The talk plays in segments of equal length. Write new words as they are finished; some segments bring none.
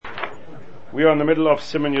We are in the middle of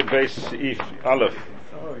Simen Yud Beis Seif Aleph,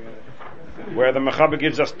 where the Mechaber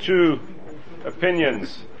gives us two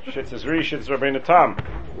opinions, Shitzis Ri, Shitzis Rabbeinu Tam,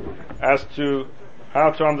 as to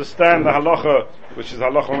how to understand the halacha, which is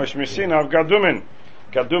halacha Mishmisina of Gadumin.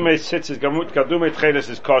 Gadume Tzitzis, Gadume Tcheles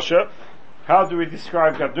is kosher. How do we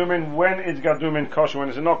describe Gadumin? When is Gadumin kosher? When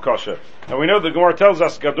is it not kosher? Now we know the Gemara tells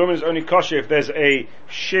us Gadumin is only kosher if there's a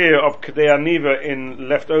shiur of Kedei Aniva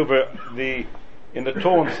left over in the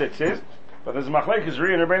torn tzitzis. But there's a machlekes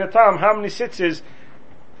Ri and Rabbeinu Tam, how many tzitzis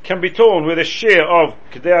can be torn with a shiur of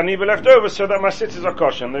Kedei Aniva left over so that my tzitzis are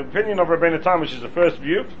kosher? And the opinion of Rabbeinu Tam, which is the first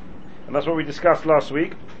view, and that's what we discussed last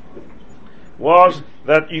week, was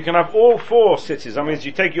that you can have all four tzitzis. That means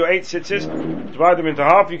you take your 8 tzitzis, divide them into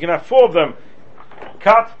half, you can have 4 of them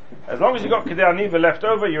cut. As long as you got Kedei Aniva left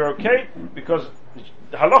over, you're okay, because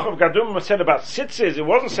the halach of Gadum was said about tzitzis. It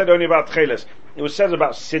wasn't said only about tcheles. It was said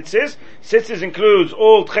about tzitzis. Tzitzis includes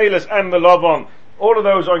all tcheles and the lavon. All of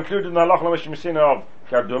those are included in the halach l'mishmisina of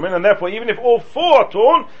Gadumin, and therefore even if all 4 are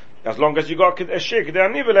torn, as long as you got a shiur Kedei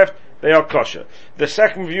Aniva left, they are kosher. The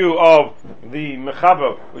second view of the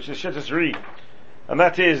Mechaber, which is Shitzis Ri, and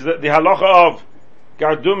that is that the halacha of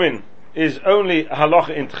Gadumin is only a halacha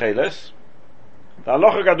in tcheles. The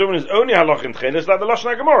halacha Gadumin is only halacha in tcheles, like the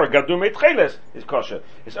Lashon HaGemara. Gadume tcheles is kosher.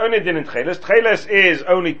 It's only din in tcheles. Tcheles is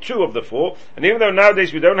only 2 of the 4, and even though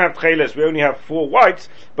nowadays we don't have tcheles, we only have 4 whites,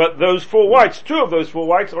 but those 4 whites, 2 of those 4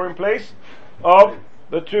 whites are in place of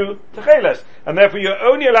the 2 tcheles, and therefore you're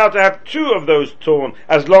only allowed to have 2 of those torn,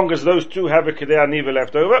 as long as those 2 have a Kedei Aniva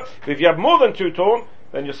left over. If you have more than 2 torn,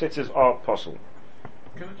 then your tzitzis are possible.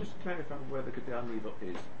 Can I just clarify where the Kedei Aniva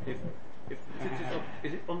is? If the tzitzis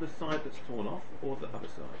is it on the side that's torn off, or the other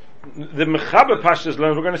side? The Mechaber Pashtas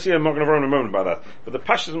learns, we're going to see a Magen Avraham in a moment about that, but the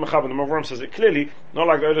Pashtas Mechaber, the Magen Avraham says it clearly, not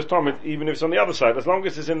like the Orach Chaim Simen, even if it's on the other side, as long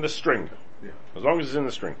as it's in the string. Yeah. As long as it's in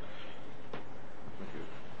the string.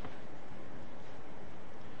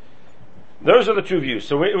 Those are the 2 views.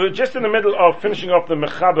 So we're just in the middle of finishing off the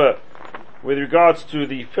Mechaber with regards to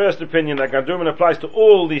the first opinion that Gadumin applies to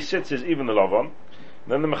all the tzitzis, even the lavon.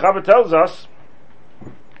 Then the Mechaber tells us,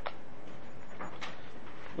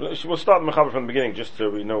 we'll start the Mechaber from the beginning just so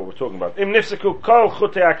we know what we're talking about. Im nifseku kol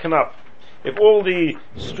chutei haknaf. If all the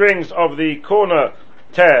strings of the corner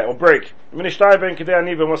tear or break, minishtai ben Kedei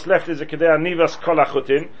Aniva, what's left is a Kedei Anivas kol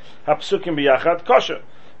hachutin, hapsukim biyachad, kosher.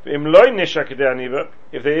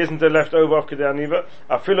 If there isn't a leftover of Kedei Aniva,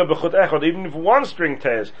 afilu b'chut echad, even if 1 string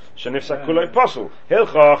tears, shenifsak kuloi posel.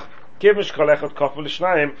 Hilchos Tzitzis kol echad kafel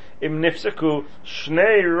l'shnayim, im nifsaku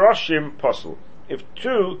shnei roshim posel. If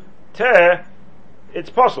 2 tear, it's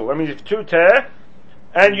posel. That means if 2 tear,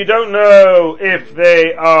 and you don't know if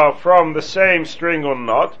they are from the same string or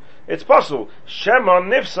not, it's possible. Shemon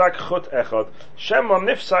nifsak chut echad. Shemon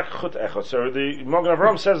nifsak chut echad. So the Magen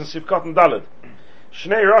Avraham says in Sivkot and Daled,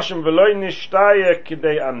 Shnei Roshim v'loi nishtaya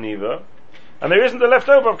Kedei Aniva, and there isn't a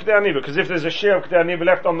leftover of Kedei Aniva, because if there's a shiur of Kedei Aniva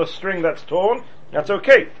left on the string that's torn, that's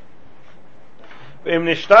okay. V'im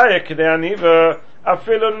nishtaya Kedei Aniva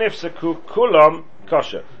afilu nifsaku kulam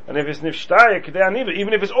kosher. And if it's nishtaya Kedei Aniva,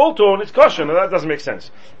 even if it's all torn, it's kosher. Now that doesn't make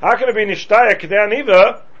sense. How can it be nishtaya Kedei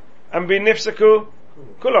Aniva and be nifsaku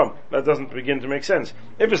kulam? That doesn't begin to make sense.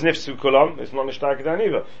 If it's nifsaku kulam, it's not nishtaya Kedei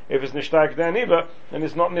Aniva. If it's nishtaya Kedei Aniva, then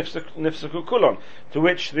it's not nifsaku kulam. To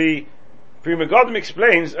which the Pri Megadim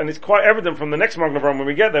explains, and it's quite evident from the next Magen Avraham when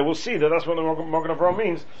we get there, we'll see that that's what the Magen Avraham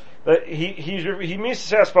means, that he means to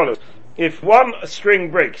say as follows: if 1 string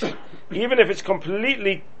breaks, even if it's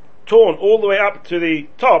completely torn all the way up to the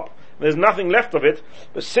top, there's nothing left of it,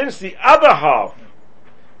 but since the other half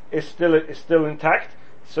is still intact,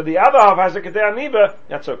 so the other half has a Kedei Aniva,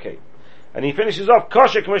 that's okay. And he finishes off,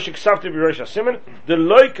 Kosher K'moshik Savti B'Rosh HaSimen, the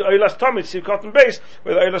Loik Oilas Tomid, Sivkot and Beis,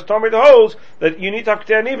 where the Oilas Tomid holds that you need to have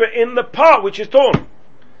Kedei Aniva in the part which is torn.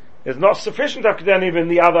 It's not sufficient to have Kedei Aniva in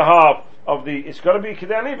the other half of it's got to be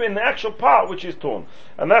Kedei Aniva in the actual part which is torn.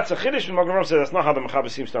 And that's a Chiddush, and Magen Avraham says that's not how the Mechaber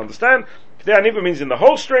seems to understand. Kedei Aniva means in the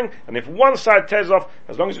whole string, and if 1 side tears off,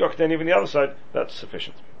 as long as you've got Kedei Aniva in the other side, that's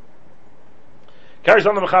sufficient. Carries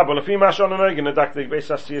on the Mechaber, Lefi Mashon Anoigin Adaktik Beis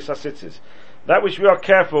Asiyas HaTzitzis. That which we are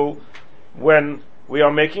careful when we are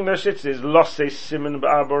making those tzitzis, lost a simen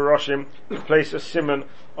ba'arba roshim, place a simen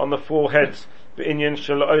on the 4 heads, b'inyan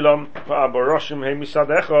shel olam ba'arba roshim he misad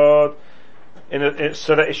echad,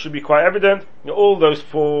 so that it should be quite evident. All those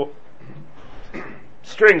 4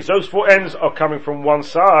 strings, those 4 ends are coming from one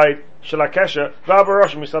side, shalakesha, ba'arba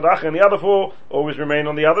roshim misad echad, and the other 4 always remain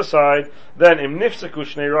on the other side. Then im nifsaku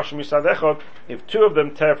shnei roshim misad echad, if 2 of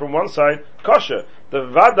them tear from one side, kosher. The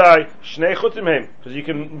vadai shnei chutim heim, because you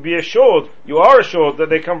can be assured, you are assured that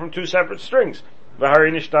they come from 2 separate strings.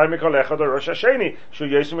 V'hari nishtay mikol echad Rosh Hasheni shu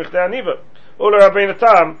yosem michdei aniva. Ula Rabbeinu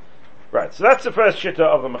Tam. Right, so that's the first shitta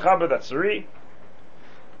of the Mechaber, that's the Ri.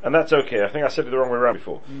 And that's okay. I think I said it the wrong way around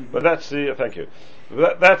before. But that's the, thank you.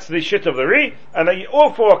 That's the shit of the Ri, and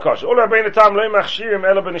all four kosher. All Rabbeinu Tam lo machshirim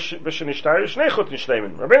ela b'shenishtayu shnei chutin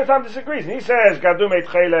shleimin. Rabbeinu Tam disagrees, and he says gadumei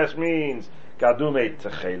tcheles means gadumei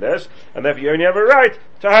tcheles, and therefore you only have a right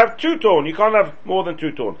to have 2 torn. You can't have more than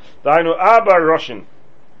 2 torn. Dainu aba roshin.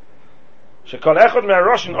 Shekol echad mea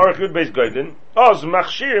roshin orach yud beis goydin, oz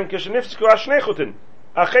machshirim keshenifsku ha-shnei chutin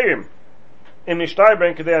acherim. Im nishtai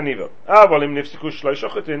ben kedei aniva. Aval im nifsiku shloisha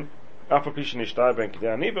chutin, afa pish nishtai ben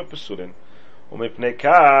kedei aniva pesulin. Umipnei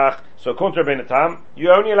kach. So according to Rabbeinu Tam,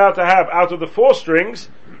 you're only allowed to have out of the 4 strings,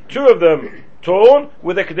 2 of them torn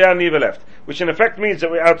with a kedei aniva left, which in effect means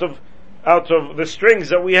that we out of the strings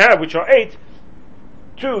that we have, which are 8,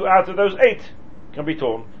 2 out of those 8 can be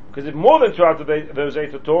torn. Because if more than 2 out of those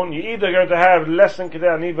 8 are torn, you're either going to have less than kedei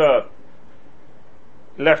aniva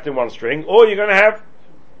left in one string, or you're going to have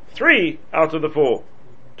 3 out of the 4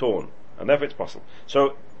 torn, and therefore it's possible.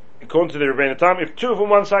 So, according to the Rabbeinu Tam, if 2 from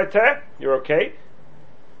one side tear, you're okay.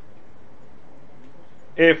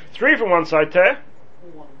 If 3 from one side tear,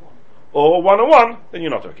 or 1 on 1, then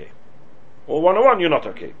you're not okay. Or 1 on 1, you're not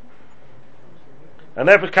okay. And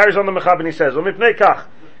therefore it carries on the Mechaber and he says, "Umipnei kach,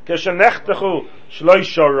 keshenechtechu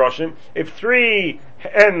shloisha roshim." If 3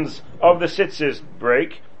 ends of the tzitzis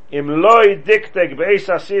break, im loy dikteg beis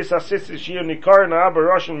asis tzitzis shiur nikar na'aba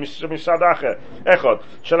roshim misadache echad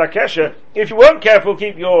shalakesha. If you weren't careful,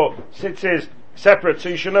 keep your tzitzis separate, so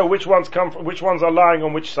you should know which ones are lying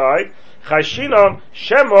on which side. Chayshinon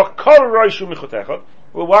shemoch kol roishu michut echad.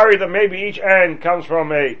 We'll worry that maybe each end comes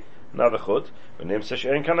from another chut. And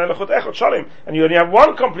you only have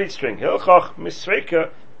 1 complete string. Hilchos misveika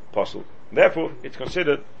posel. Therefore, it's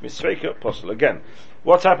considered misveika posel. Again,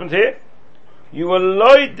 what's happened here? You will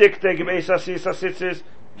loy dikteg beis asis tzitzis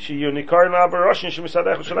shiur nikar na'aba roshim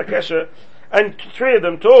shemisadech shalakesha, and 3 of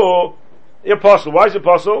them too. The apostle. Why is it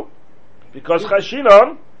apostle? Because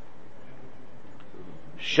chashinon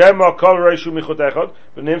shema kol reishu michut echad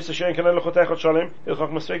v'nimsa she'en kanei lechut echad shalim hilchos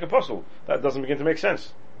misveika posel. That doesn't begin to make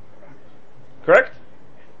sense. Correct?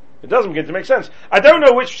 It doesn't begin to make sense. I don't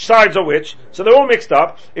know which sides are which, so they're all mixed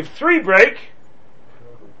up. If 3 break,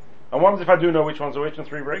 I wonder if I do know which ones are which and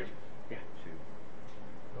 3 break.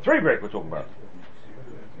 3 break we're talking about.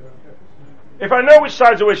 If I know which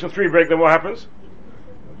sides are which and 3 break, then what happens?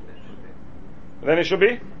 Then it should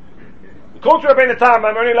be. According to Rabbeinu Tam,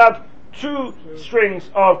 I'm only allowed 2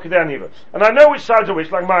 strings of kedei aniva, and I know which sides are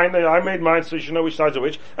which. Like mine, I made mine, so you should know which sides are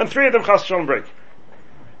which. And 3 of them chas v'shalom break.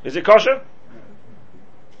 Is it kosher?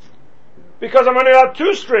 Because I'm only allowed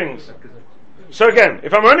 2 strings. So again,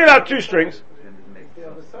 if I'm only allowed 2 strings, the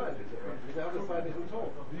other side isn't torn.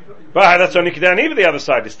 But that's only kedei aniva. The other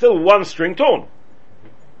side is still 1 string torn.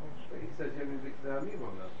 He says you only kedei aniva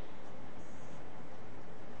on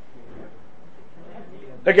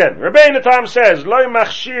that. Again, Rabbeinu Tam says, "Loy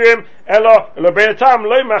machshirim elo." Rabbeinu Tam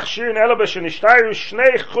loy machshirin elo b'shenishtayu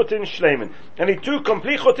shnei chutin shleimin. Any 2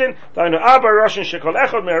 complete chutin. Dainu aba roshin shekol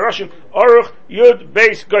echad mea roshin orach yud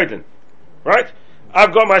beis goydin. Right?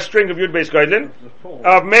 I've got my string of yud beis goydin.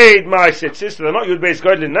 I've made my tzitzis. So they're not yud beis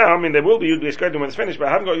goydin now. I mean, they will be yud beis goydin when it's finished, but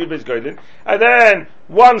I haven't got yud beis goydin. And then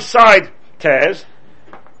 1 side tears.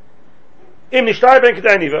 Im nishtai ben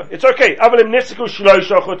kedei aniva. It's okay. Aval im nifsiku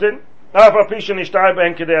shloisha chutin. Afa pisha nishtai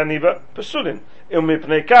ben kedei aniva pesulin. Im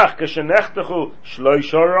mipnei kach keshenechtechu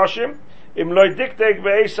shloisha roshim. Im loy dikteg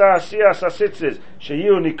beisa asiyas asitzis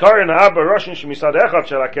sheyu nikarin ha'aba roshim shemisad echad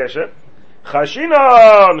shel hakeshet.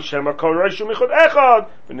 Chashinon shema kol roishu michut echad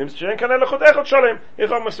v'nims she'en kanei lechut echad shalem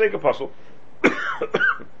yicham misveika apostle.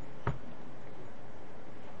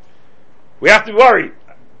 We have to worry,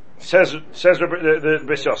 says the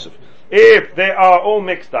Beis Yosef. If they are all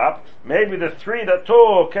mixed up, maybe the 3 that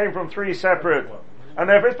tore came from 3 separate, and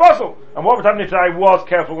therefore it's possible. And what would happen if I was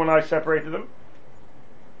careful when I separated them?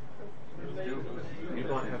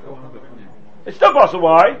 It's still possible.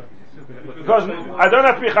 Why? Because I don't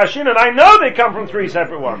have to be chashin, and I know they come from 3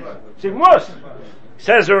 separate ones. It's even worse.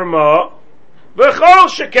 Says the Ramah, v'chol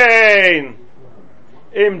shekain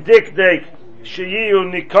im dikdek sheyiu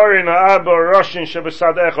nikarin ha'aba roshin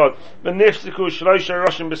shebesad echad v'nifsiku shloisha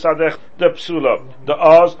roshin besad echad the psula the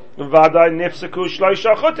oz v'vaday nifsiku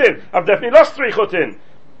shloisha chutin. I've definitely lost 3 chutin.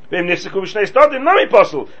 V'im nifsiku b'shnei stadim nami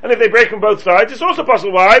possible. And if they break on both sides, it's also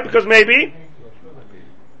possible. Why? Because maybe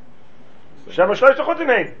shema shloisha chutin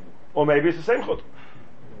ain't. Or maybe it's the same chut.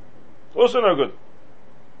 Also no good.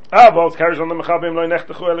 But carries on the mechabim lo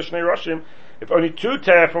nechtechu ele shnei roshim. If only 2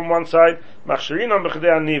 tear from one side, machshirin on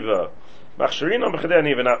b'chedei aniva. Machshirinam b'chadei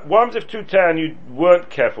aniva. Now, what happens if two tear and you weren't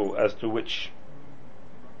careful as to which?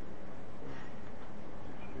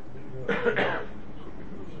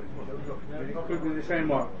 Could be the same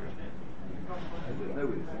one.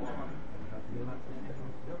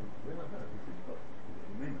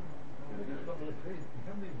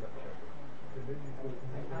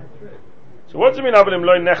 So what does it mean? Avalim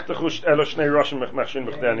loy nechtechu elo shnei roshim machshirin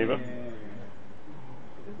b'chadei aniva.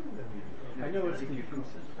 I know it's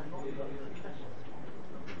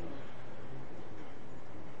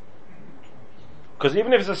Because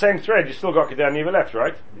even if it's the same thread, you still got kedei aniva left,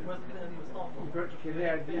 right?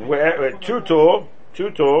 Where two tall,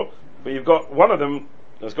 but you've got one of them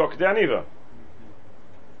that's got kedei aniva,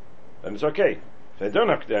 then it's okay. If they don't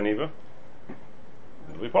have kedei aniva,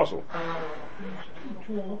 it'll be possible.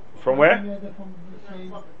 From where?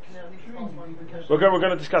 We're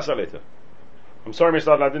going to discuss that later. I'm sorry,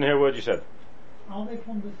 Mr. Adler, I didn't hear a word you said. Are they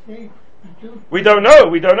from the same? We don't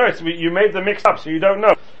know. You made them mixed up, so you don't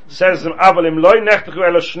know. Says Avalim loy nechtechu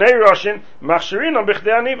elo shnei roshin machshirinam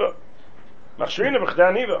b'chdei aniva. Machshirinam b'chdei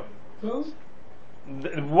aniva.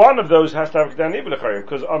 One of those has to have chdei aniva l'chayim,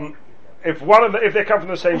 because if they come from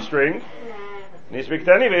the same string, it needs to be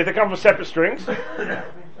chdei aniva. If they come from separate strings,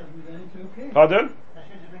 pardon?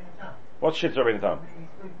 What's shit Rabbeinu Tam?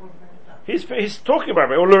 He's talking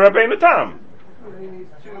about it. Ulu Rabbeinu Tam. He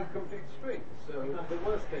needs two complete strings. So the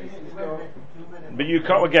worst case is go. But you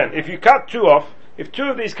cut again. If you cut two off, if two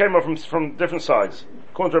of these came off from different sides,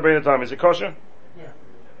 according to Rabbeinu Tam, is it kosher? Yeah.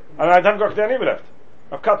 And I haven't got any left.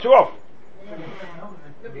 I've cut two off.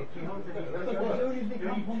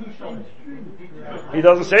 He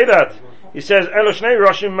doesn't say that. He says Elo Shnei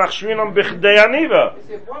Roshim Machshrinam B'Chdei Aniva.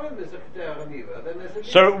 If one of them is a Chdei Aniva, then there's a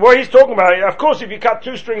So what he's talking about, of course, if you cut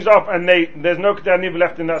two strings off and there's no Chdei Aniva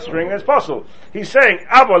left in that string, it's possible. He's saying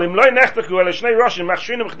Avol Im Loi Nechtechu Elo Shnei Roshim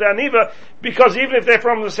Machshrinam B'Chdei Aniva, because even if they're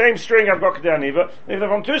from the same string, I've got Chdei Aniva. And if they're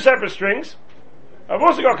from two separate strings, I've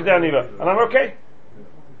also got Chdei Aniva, and I'm okay.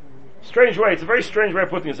 Strange way. It's a very strange way of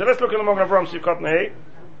putting it. So let's look at the Magen Avraham Sivkot Nehei.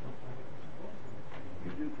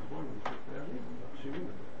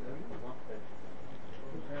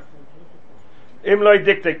 Imloi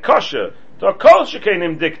dictate kosher. To kol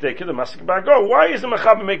shekenim dictate the masik bago. Why is the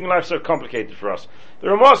mechaber making life so complicated for us? The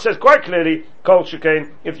Ramah says quite clearly, kol shekain,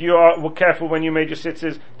 if you were careful when you made your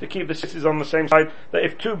tzitzis to keep the tzitzis on the same side, that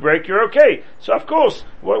if two break, you're okay. So of course,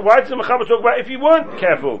 why does the mechaber talk about if you weren't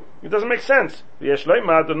careful? It doesn't make sense. The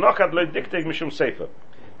dictate mishum sefer.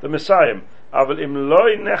 The Messiah. Because in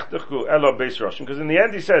the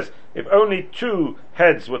end he says, if only two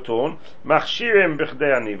heads were torn, machshirim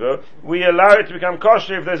b'chdei aniva, we allow it to become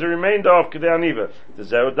kosher if there's a remainder of k'dei aniva. The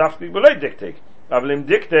zeu daftik b'loy diktek. Avlim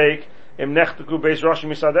diktek, im nechteku beis roshim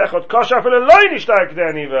misad echot, kosher afele loy nishtay k'dei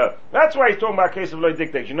aniva. That's why he's talking about case of loy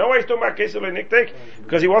diktek. You know why he's talking about case of loy diktek?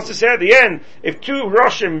 Because he wants to say at the end, if two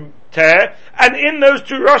roshim tear, and in those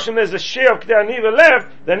two roshim there's a share of k'dei aniva left,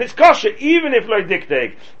 then it's kosher, even if loy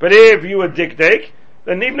diktek. But if you were diktek,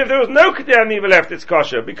 then even if there was no k'dei aniva left, it's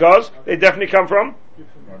kosher, because they definitely come from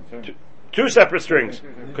two separate strings,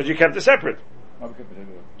 because you kept it separate.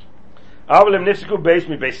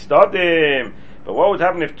 But what would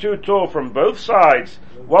happen if two tore from both sides,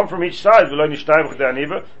 one from each side, then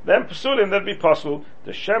pasulim, that'd be possible.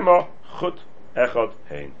 The shema chut echad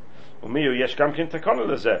hein. If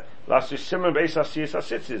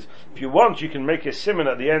you want, you can make a simen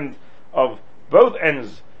at the end of both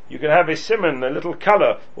ends. You can have a simen, a little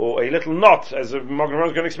color, or a little knot, as Magen Avraham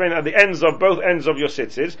is going to explain, at the ends of both ends of your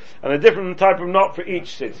tzitzis, and a different type of knot for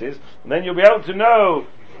each tzitzis, and then you'll be able to know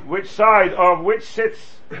which side of which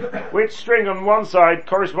string on one side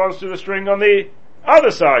corresponds to the string on the other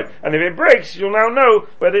side. And if it breaks, you'll now know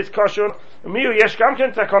whether it's kosher or not. But don't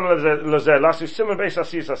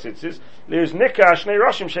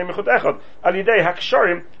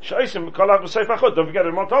forget,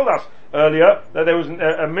 the Ramah told us earlier that there was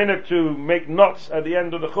a minute to make knots at the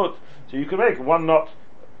end of the chut. So you can make one knot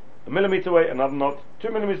a millimeter away, another knot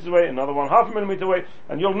 2 millimeters away, another one half a millimeter away,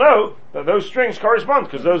 and you'll know that those strings correspond,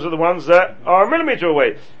 because those are the ones that are a millimeter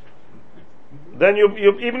away. Then you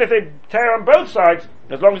even if they tear on both sides,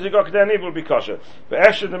 as long as you got kedei aniva, it will be kosher.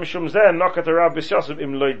 That's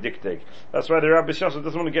why the Rabbi Yosef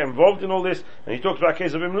doesn't want to get involved in all this, and he talks about a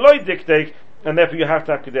case of im loy diktek, and therefore you have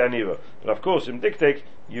to have kedei aniva. But of course, im diktek,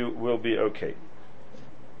 you will be okay.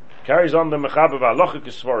 Carries on the mechaber v'halacha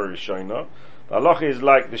kisvara rishoina. The halacha is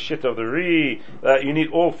like the shit of the Ri, that you need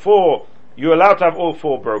all four, you're allowed to have all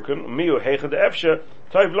four broken. Miu heicha de efshe,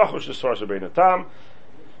 toiv lochush the source of Rabbeinu Tam.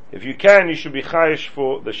 If you can, you should be chayish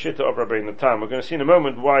for the shitta of Rabbeinu Tam. We're going to see in a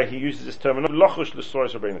moment why he uses this term, lochush the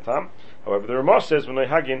source of Rabbeinu Tam. However, the Ramah says, when they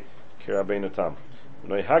hagin, Kirabeinu Tam.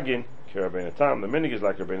 Noi Hagin, Kirabeinu Tam. The minig is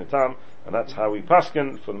like Rabbeinu Tam, and that's how we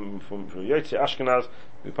paskin from Yotze Ashkenaz.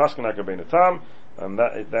 We paskin like Rabbeinu Tam, and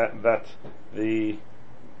that the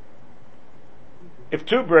if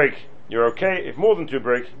two break, you're okay. If more than two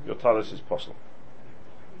break, your talis is possible.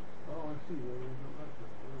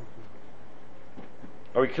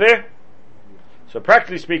 Are we clear? So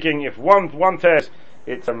practically speaking, if one tears,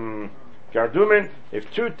 it's gardumin.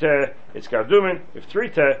 If two tear, it's gardumin. If three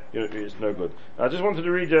tear, it's no good. I just wanted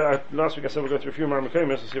to read. Last week I said we'll go through a few marmakomis.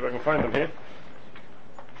 Let's see if I can find them here.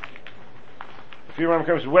 A few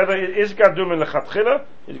marmakomis. Whether it is gardumin lechatchila,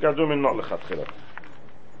 is gardumin not lechatchila.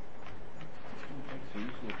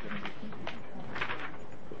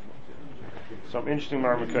 Some interesting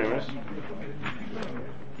marmakomis.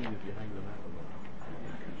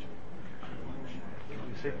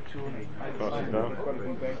 Pass these down.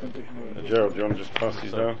 Gerald, do you want to just pass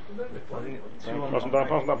these down? Pass them down.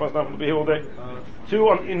 We'll be here all day. Two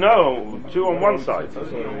on one side.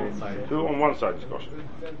 Two on one side is caution.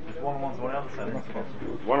 One on the other side, that's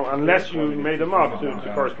possible. Unless you made a mark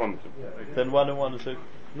to correspond to. Then one and one is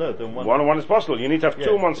no. Then one. One on one is possible. You need to have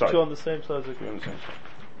two on one side. Two on the same side. Two on the same side.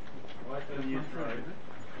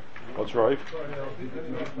 What's right?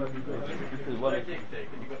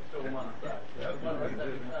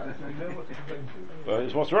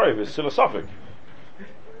 It's what's right. It's philosophic.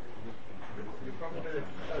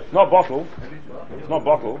 It's not bottle. It's not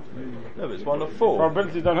bottle. No, but it's 1 of 4.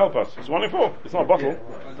 Probabilities don't help us. It's 1 in 4. It's not bottle.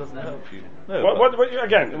 It doesn't help you. No. What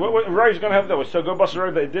Rove is going to have that? So go bust a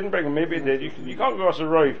Rove that it didn't bring, maybe it did. You can't go bust a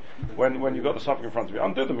Rove when you've got the suffix in front of you.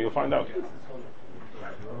 Undo them, you'll find out.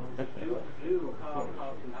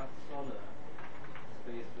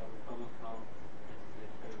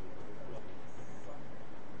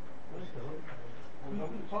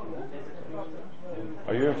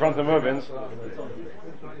 Are you in front of Mervyn's?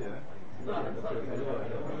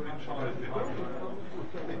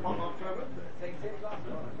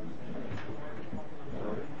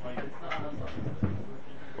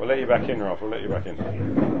 We'll let you back in, Ralph. We'll let you back in.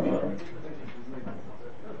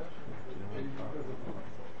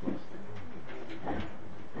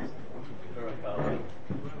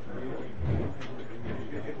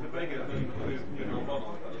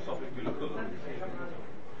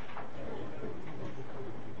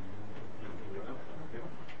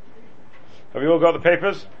 Have you all got the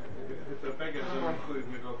papers?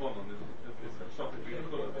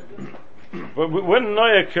 But we're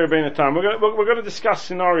not curbing the time. We're going to discuss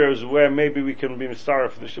scenarios where maybe we can be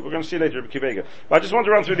mistaref for this. We're going to see later at Kivega. But I just want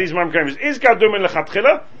to run through these marmkamis. Is gadum in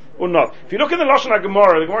lechatchila or not? If you look in the Lashon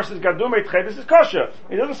HaGemara, the Gemara says gadum eitchay. This is kosher.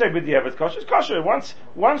 It doesn't say b'diavad it's kosher. It's kosher.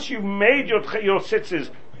 Once you made your tzitzis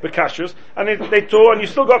bekashus and they tore and you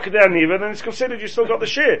still got kedei aniva, then it's considered you still got the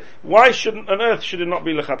shear. Why on earth should it not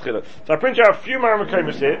be lechatchila? So I print out a few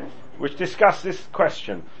marmkamis here which discuss this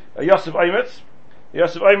question. Yosef Eimetz.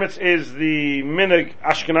 Yosef Eimetz is the Minig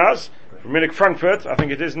Ashkenaz, from Minig Frankfurt. I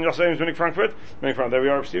think it is in Yosef Eimetz, Minig Frankfurt. There we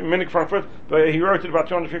are, Minig Frankfurt. But he wrote it about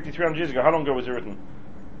 250, 300 years ago. How long ago was it written?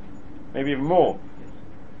 Maybe even more.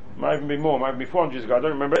 Might even be more. Might be 400 years ago. I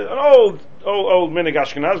don't remember. An old Minig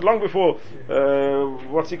Ashkenaz, long before,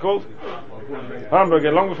 what's he called?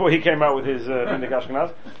 Hamburger, long before he came out with his Minig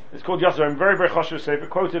Ashkenaz. It's called Yosef Eimetz, very, very choshev sefer,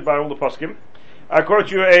 quoted by all the poskim. I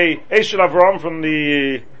quote you a Eshel Avram from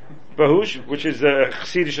the Bahush, which is the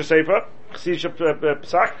Chassidish Sefer, Chassidish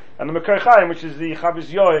Psak, and the Orach Chaim, which is the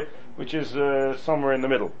Chavis Yoy, which is somewhere in the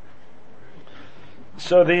middle.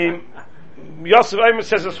 So the Yosef Eimetz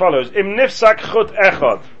says as follows: Im nifsak chut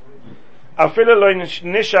echad, afilu lo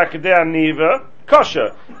nishak de aniva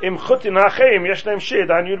kosher. Im chutin hacheim yesh leim shid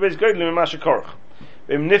an yud beis goydlim imashe korach.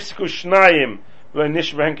 Im nifsku shnayim lo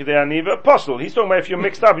nishbehen kedei aniva possible. He's talking about if you're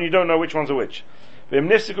mixed up and you don't know which ones are which. Im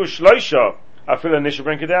nifsku shloisha afilu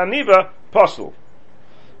nishbehen kedei aniva possible.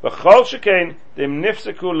 V'chol shekein dem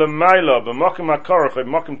nifsaku l'mayla b'mokim ha'korach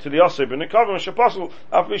b'mokim tiliyosei b'nikavim sheposul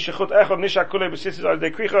afilu shechut echad nishak kulei b'sitzis al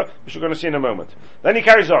dekricha, which we're going to see in a moment. Then he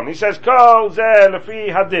carries on. He says, Kol zeh lefi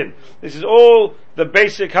hadin. This is all the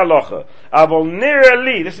basic halacha. Avol nira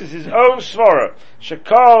li. This is his own svara.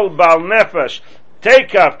 Shekol bal nefesh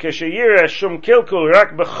teikav kesheyireh shum kilkul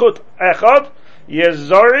rak b'chut echad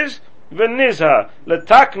yezoriz v'nizha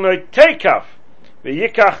letaknoi teikav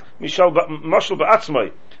v'yikach mishal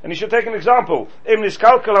ba'atzmai. And he should take an example. Im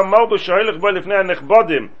niskalkal ha-malbu shoylech bo lifnei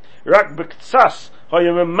ha-nechbodim rak b'ktsas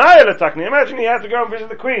ha-yememaya letakni. Imagine he had to go and visit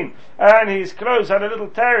the queen and his clothes had a little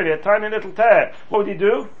tear in it, a tiny little tear. What would he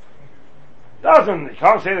do? You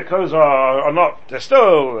can't say the clothes are not, they're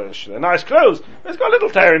nice clothes, but it's got a little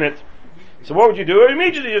tear in it. So what would you do?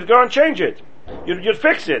 Immediately you'd go and change it. you'd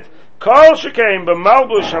fix it. Kol shekaim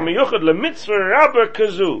b'malbush hamiyuchad lemitzvah rabba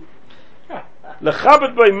kazu.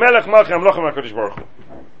 Lechabed by melech malchei hamlochim HaKadosh Baruch Hu.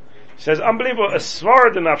 He says, unbelievable, a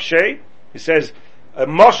svara denafshei. He says, a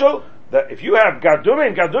mashal, that if you have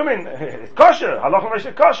gadumin, it's kosher, halachim is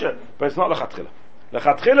kosher, but it's not lechatchila.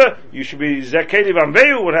 Lechatchila, you should be zekeli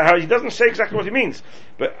v'amveu, he doesn't say exactly what he means.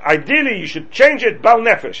 But ideally, you should change it, bal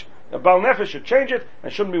nefesh. A bal nefesh should change it,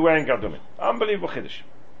 and shouldn't be wearing gadumin. Unbelievable chiddush.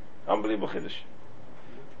 Unbelievable chiddush.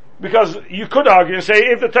 Because you could argue and say,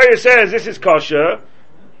 if the Torah says this is kosher,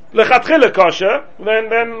 lechatchila kosher, then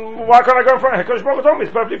why can't I go in front? HaKadosh Baruch Hu told me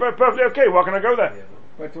it's perfectly okay. Why can I go there?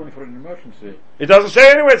 But it's only for an emergency. It doesn't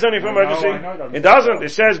say anywhere it's only for emergency. It doesn't.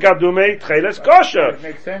 It says gadume tcheles kosher. It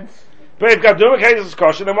makes sense. But if gadume tcheles is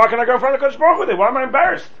kosher, then why can I go in front of HaKadosh Baruch Hu with it? Why am I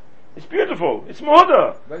embarrassed? It's beautiful. It's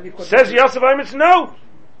muhda. Says Yosef Aimitz, no.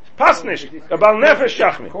 Pasnish, about nefesh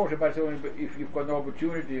shachmi. Of course, but if you've got no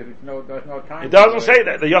opportunity, if there's no time. It doesn't say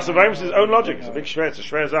that. The Yosef Aimitz is his own logic. It's a big shver. It's a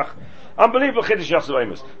shver zach. Unbelievable chiddush Yosef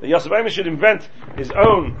Aimitz. The Yosef Aimitz should invent his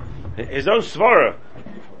own svara.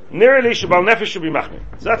 Nearly shabal nefesh should be machmi.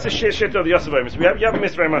 So that's a shit of the Yosef Aimitz. You haven't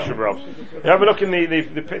missed very much of Ralph. You have a look in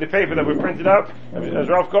the paper that we printed out. Has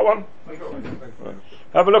Ralph got one?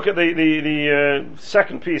 Have a look at the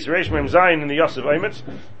second piece, Reish Mem Zayin in the Yosef Aimitz.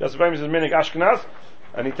 Yosef Aimitz is Minig Ashkenaz.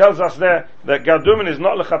 And he tells us there that gadumin is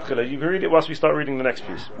not lechatchila. You can read it whilst we start reading the next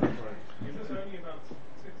piece.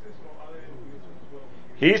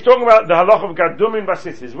 He's talking about the halach of gadumin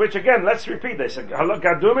basitzis, which again, let's repeat this.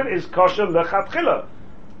 Gadumin is kosher lechatchila.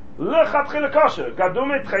 Lechatchila kosher.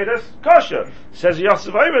 Gadumin tchedes kosher. Says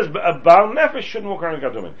Yosef Aimitz, a bal nefesh shouldn't walk around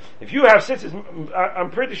with gadumin. If you have sitzis,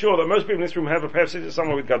 I'm pretty sure that most people in this room have a pair of sitzis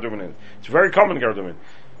somewhere with gadumin in it. It's very common gadumin.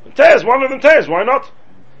 Tears, one of them tears, why not?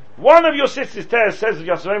 One of your sitzis tears says that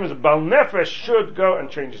Yosef Aimitz, a bal nefesh should go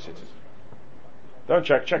and change your sitzis. Don't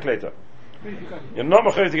check later. You're not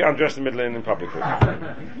mechuyev to get undressed in the middle in public.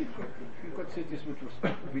 You've got cities which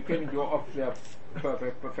became off their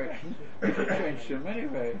perfection. You should change them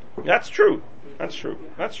anyway. That's true. But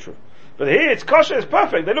here it's kosher, it's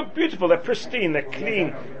perfect. They look beautiful, they're pristine, they're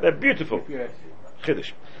clean, they're beautiful. Yes.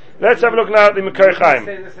 Chiddush. Let's have a look now at the Orach Chaim.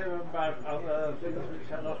 Say the same about things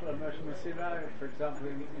which are not for example,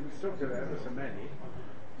 in Sukkah there are so many.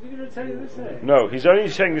 Is he going to tell you the same? No, he's only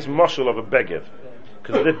saying this mashal of a beged.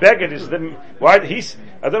 Because the beged is the, why, I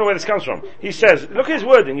don't know where this comes from. He says, look at his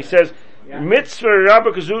wording, he says, mitzvah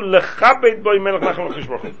rabba kazu lechabed boi melech malchei HaKadosh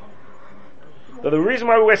Baruch Hu. So the reason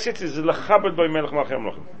why we wear tzitzis is lechabed boi melech malchei HaKadosh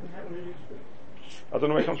Baruch Hu. I don't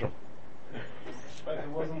know where it comes from. But it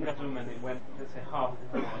wasn't gadumin, it went, let's say, half.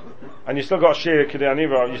 And you still got Shiur Kidei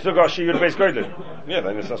Aniva, you still got Shiur Beis Goydel. Yeah,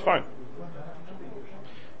 then that's fine.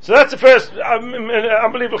 So that's the first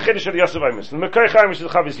unbelievable chiddush of the Yosef Aimitz. The Orach Chaim, which is the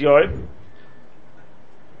Chavis Yoel.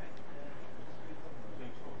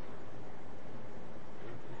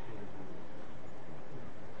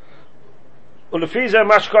 ולפי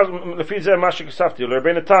זה מה שכספתי, לא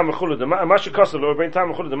בין הטעם וכולי, מה שכוסף, לא בין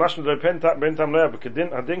טעם וכולי, מה שלא בין טעם לא היה, בכדין,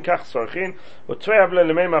 הדין כך צורכים, ותווי הבלה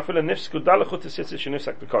למים אפילו נפסקו דלכות הסיצס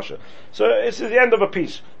שנפסק בקושר. So this is the end of a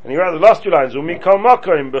piece. And here are the last two lines, ומכל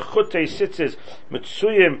מקום בחוטי סיצס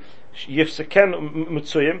מצויים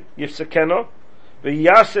יפסקנו,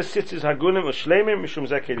 ויעשה סיצס הגונים ושלמים משום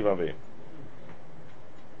זה כלי ואווים.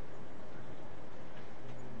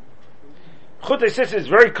 Chutei Sitzis is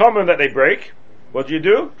very common that they break. What do you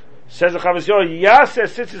do? Says the Chavis Yoel, Yaseh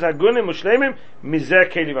Sitzis Hagunim Ushleimim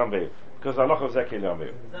Mizeh Keli V'Amveyu. Because Allah of Zeh Keli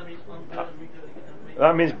V'Amveyu.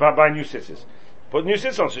 That means buy new sitzis. Put new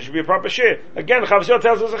sitzis on, so it should be a proper shir. Again, the Chavis Yoel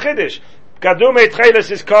tells us a chiddush. Gadumei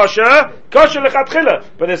Tcheles is kosher lechatchila.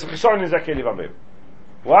 But there's a cheson in Zeh Keli V'Amveyu.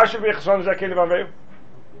 Why should be a cheson in Zeh Keli V'Amveyu?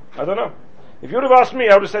 I don't know. If you would have asked me,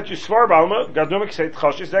 I would have said to you, Svar Balma, Gadumei Kseit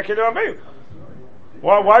Choshe Zeh Keli V'Amveyu.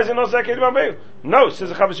 Why is it not Zeh Keli V'Amveyu? No, says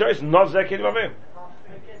the Chavis Yoel, it's not Zeh Keli V'Amveyu.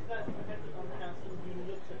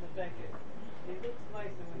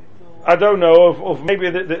 I don't know of maybe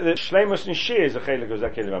the Shleimus and Shir is a chelik of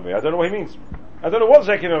Zeh Keli V'Amveyu. I don't know what he means. I don't know what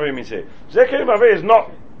Zeh Keli V'Amveyu means here. Zeh Keli V'Amveyu is not,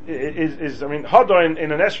 I mean, Hodah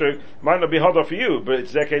in an esrog might not be Hodah for you, but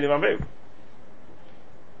it's Zeh Keli V'Amveyu.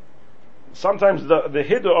 Sometimes the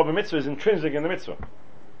hiddur of a mitzvah is intrinsic in the mitzvah.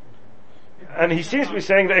 And he seems to be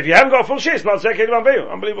saying that if you haven't got a full shir, it's not Zeh Keli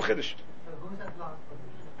V'Amveyu. Unbelievable chiddush.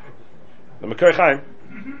 The Orach Chaim.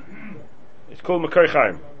 It's called Orach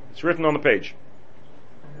Chaim. It's written on the page.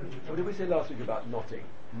 What did we say last week about knotting?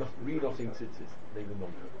 Re-knotting tzitzis, leaving them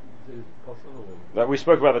longer. Is it possible? That we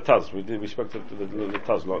spoke about the taz. We spoke to the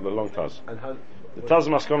taz, the long taz. And how, the taz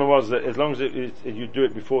maskana was that as long as you do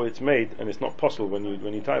it before it's made, and it's not possible when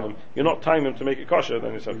you tie them, you're not tying them to make it kosher,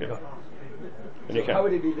 then it's okay. And you can. How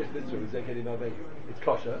would it be this with Zekeli Maveyu? It's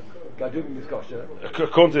kosher. Gadugim is kosher.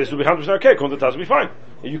 According to this, it would be 100% okay. According to Taz, it would be fine.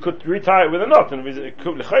 You could retie it with a knot, and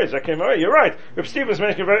you're right. Reb Stevens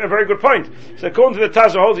mentioned a very good point. So according to the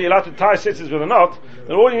Taz, holds that you're allowed to tie sitzes with a knot,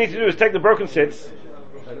 then all you need to do is take the broken sitz,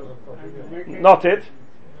 knot it,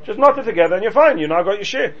 just knot it together, and you're fine. You now got your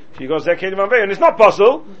share. So you got Zekeli Maveyu, and it's not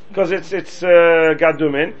possible because it's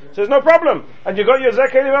Gadumin, so there's no problem. And you got your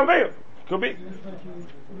Zekeli Maveyu. Could be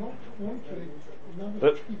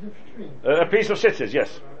a piece of sitzes,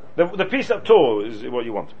 yes. The piece of Torah is what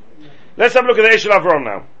you want. Let's have a look at the Eshel Avram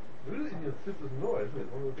now.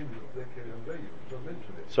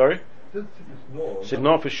 Sorry? Sitzes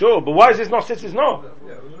no for sure, but why is this not sitzes no?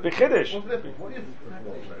 Big Chiddush.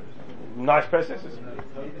 Nice pair of sitzes.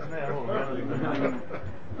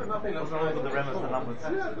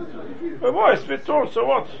 But why? It's a bit torn, so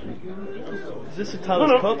what? Is this a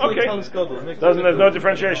talus cut or a talus gadol? There's no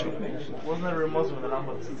differentiation. Wasn't there a Muslim with a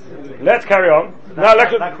number? Let's carry on. Now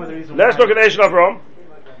let's look at Eshel Avram.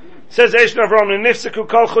 Says Eshel Avram in Nifseku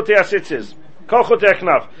Kol Chutei HaSitzis Kol Chutei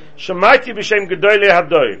HaKnaf Shemaiti B'Shem Gedolei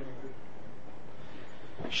Hadoy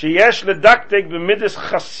Sheyesh Ledaktek B'Midas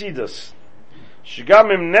Chasidus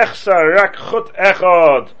Shgam Im Nechsa Rak Chut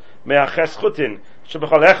Echad Me'aches Chutin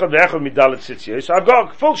Shebechol Echad Ve'echad Midalet Tzitzis. So I've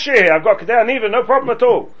got full share here. I've got Kedei Aniva, no problem at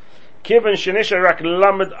all. Kiven Shenisha Rak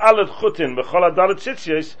Lamed Alet Chutin B'chol Adalet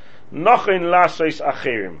Tzitzis Nochin Lasois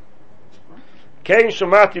Achirim Kein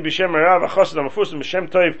Shomati B'Shem Rav Achosid HaMafusim B'Shem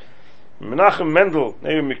Toiv Menachem Mendel,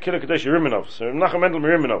 maybe Mikila Kadesh Rimanov. So Menachem Mendel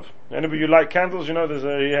Rimanov. Anybody you light candles? You know, there's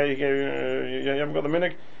you haven't got the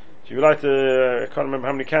minig. So you light, I can't remember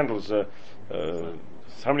how many candles. How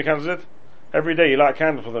many candles is it? Every day you light a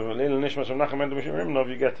candle for the little nishmas of Menachem Mendel Rimanov.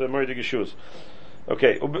 You get Moedik Yeshus.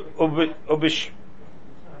 Okay.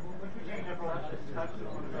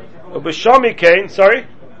 Ubishami Kain. Sorry.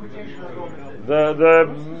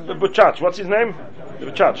 The Buchach. What's his name? The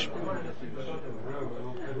Buchach.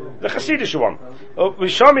 The Hasidish one.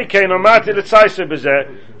 Vishami Kain Omati L'Tzaisa B'Zeh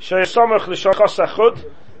She'yasomach L'Shachos Achud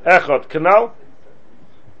Echad Kanal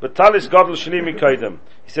B'Talis Gadol Sheli Mikaydem.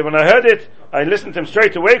 He said, when I heard it, I listened to him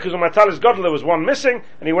straight away because on my Talis Gadol there was one missing,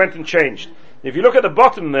 and he went and changed. If you look at the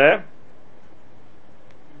bottom there,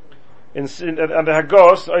 and the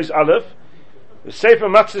Hagos is Aleph, the Sefer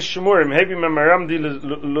Matzis Shemurim Hevi Memaramdi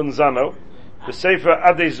Lunzano, the Sefer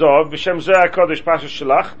Adezov B'Shem Zohar Kodesh Pasha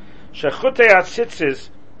Shalach Shechutei HaTzitzis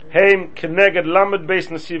Heim Keneged Lamed Beis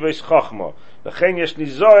Nasives Chachma. V'chein yesh li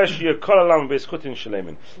zoeh sheyeh kol ha'lamed beis chutin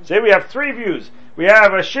shleimin. So here we have three views. We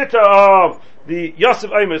have a shitta of the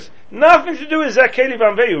Yosef Amos, nothing to do with Zekeli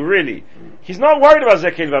Vanveyu, really. He's not worried about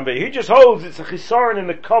Zekeli Vanveyu. He just holds it's a chisaron in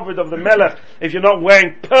the covered of the melech if you're not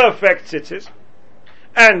wearing perfect tzitzis.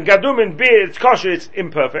 And Gadumin beer, it's kosher, it's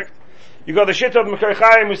imperfect. You got the shitta of the Orach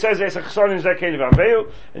Chaim who says it's a chisaron in Zekeli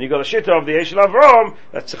Vanveyu, and you got the shitta of the Eshel Avram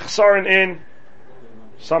that's a chisaron in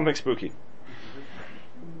something spooky.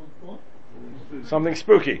 Something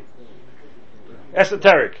spooky.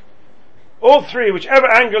 Esoteric. All three, whichever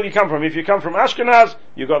angle you come from. If you come from Ashkenaz,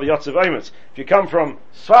 you got the Yotzev Amos. If you come from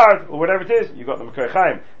Sfard, or whatever it is, you got the Orach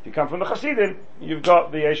Chaim. If you come from the Hasidim, you've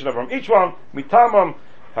got the Eshel Avram. Each one, Mitamam,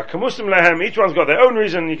 HaKamusim Lehem, each one's got their own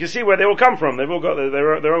reason. You can see where they all come from. They've all got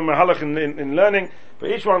their own mahalach in learning. But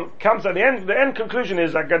each one comes at the end. The end conclusion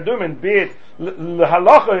is that Gadumin, be it, the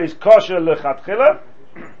halacha is kosher lechatchila,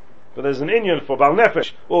 but there's an inyan for Bal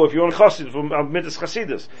Nefesh, or if you want Chassid for Midas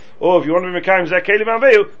Chasidus, or if you want to be Mekayim Zekeli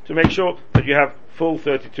Vanveyu, to make sure that you have full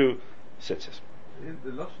 32 sitzes. In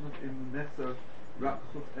the Lashon in Netzer Rak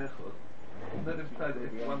Chut Echad, that implies that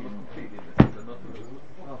if one was complete in this, and not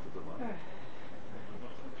half of the one.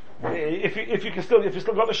 If you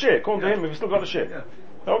still got the share, according to him, if you still got the share,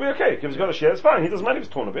 that'll be okay. If he's got the share, it's fine. He doesn't mind if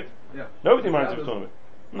it's torn a bit. Yeah. Nobody minds if it's torn a bit.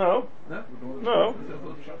 No.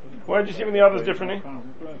 Why are you seeing the others differently?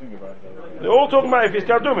 They're all talking about if he's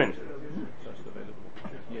Gadumin.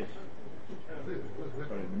 Yes.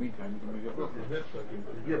 Sorry, in the meantime, you can move your book.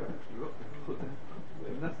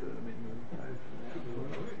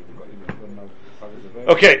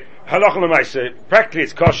 Okay, halacha l'maaseh. Practically,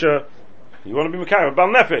 it's kosher. You want to be Mekayim Bal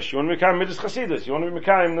Nefesh. You want to be Mekayim Midas Chasidus. You want to be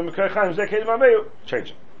Mekayim the Orach Chaim Zekeli Vanveyu.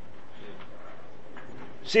 Change it.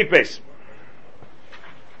 See base.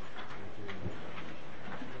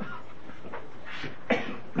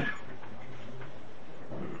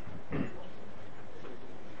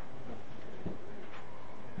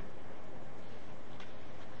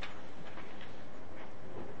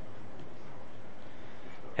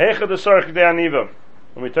 Heiche de Sorg de Aniva,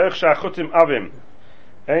 umitoich shachutim avim,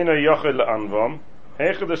 eino yochel le'anvom.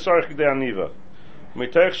 Heiche de Sorg de Aniva,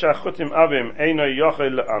 umitoich shachutim avim, eino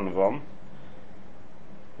yochel le'anvom.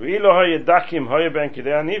 V'ilo hayedakim hayeben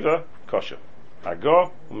kidei aniva kosher.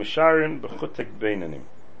 Hago u'misharin b'chutek beinanim.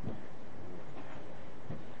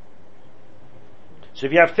 So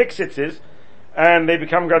if you have thick tzitzis and they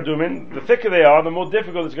become gadumin, the thicker they are, the more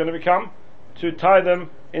difficult it's going to become to tie them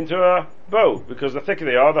into a bow, because the thicker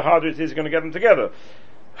they are, the harder it is going to get them together.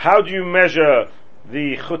 How do you measure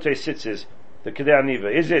the chutei tzitzis, the kidei aniva?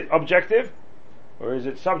 Is it objective or is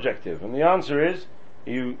it subjective? And the answer is,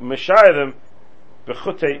 you meshayah them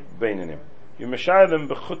b'chutei beinanim. You meshayah them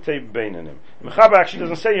b'chutei beinanim. Mechaber actually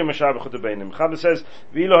doesn't say you meshayah b'chutei beinanim. Mechaber says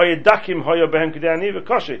v'ilo hayedakim hoya behem kidei aniva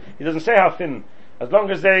kosher. He doesn't say how thin. As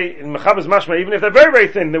long as they, in Mechaber's mashma, even if they're very, very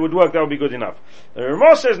thin, they would work, that would be good enough. The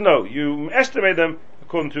Ramah says no, you estimate them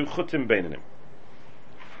according to chutim beinanim.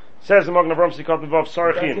 Says the Magen Avraham Sikot Nevav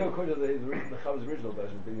Sarachin. That's according to the Mechaber's original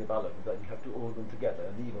version being a ballot, that you have to order them together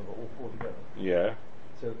and leave them all four together. Yeah.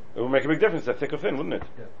 So it would make a big difference, they're thick or thin, wouldn't it?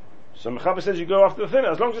 Yeah. So Mechaber says you go after the thin,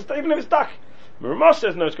 as long as it's, even if it's dark. Ramah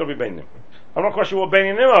says no, it's got to be beinanim. I'm not quite sure what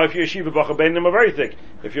beinanim are. If you're a Shiva Bacha, beinanim are very thick.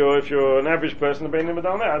 If you're an average person, the beinanim are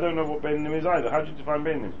down there. I don't know what beinanim is either. How do you define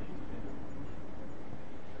beinanim?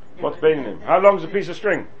 What's beinanim? How long is a piece of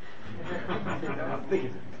string?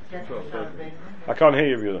 I can't hear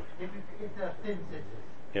you, Bueller. If they're thin scissors,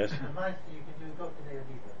 Yes. nicely you can do a doctor there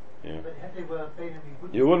either. Yeah. But if they were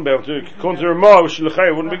beinanim, You wouldn't be able to. According to Ramah,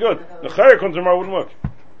 L'chayr wouldn't be good. L'chayr, according to Ramah, wouldn't work.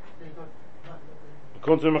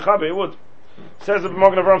 According to Mechaber, it would. Says the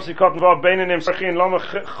Magen Avraham Sikot Nevav beinanim sarchin lama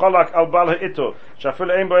cholak al bal ha'ito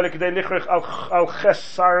shafil ein bo ele kedei lichrich al ches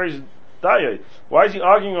saris dayei. Why is he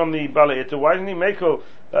arguing on the bal ha'ito? Why doesn't he make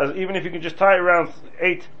even if you can just tie it around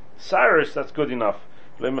 8 saris, that's good enough.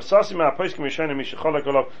 I haven't seen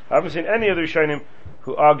any of the Rishonim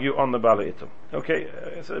who argue on the bal ha'ito. Okay,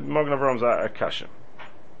 it's a Magen Avraham's a kasha.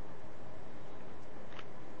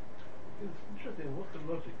 It's interesting, what's the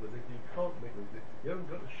logic with it? You can't make it. You haven't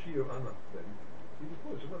got a Shiur Anak then.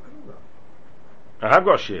 You're not going to I have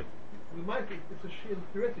got a Shiur. We might think it's a Shiur,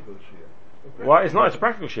 theoretical Shiur. Why? It's not. It's a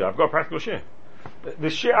practical Shiur. I've got a practical Shiur. The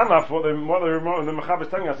Shiur Anaf, what the Mechaber is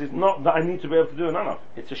telling us, is not that I need to be able to do an Anaf.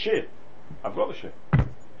 It's a Shiur. I've got the Shiur.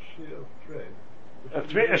 Shiur of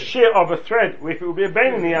thread. A Shiur of a thread. If it would be a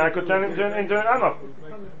Beinani, I could turn it into an Anaf.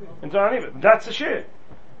 Into an Aniva. That's a Shiur.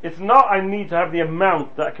 It's not I need to have the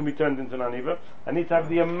amount that can be turned into an Aniva. I need to have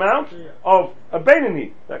the amount of a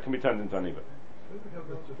Beinani that can be turned into an Aniva.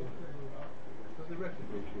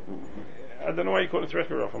 I don't know why you call it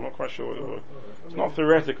theoretical, Ralph. I'm not quite sure what it was. It's not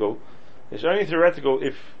theoretical. It's only theoretical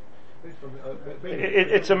if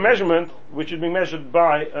it's a measurement which is being measured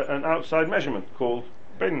by an outside measurement called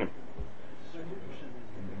Beinani.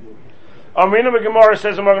 Amrina Gemara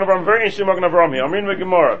says I'm very interested in Magen Avraham here. Amrina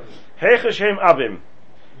Gemara. Heicha Shem Avim.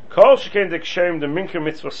 Kol Shekein Dek Shem the Minker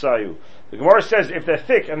Mitzvah Sayu. The Gemara says if they're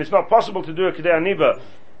thick and it's not possible to do a Kedei Aniva,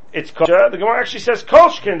 it's kosher. The Gemara actually says Kol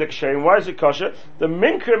Shekein Dek Shem. Why is it kosher? The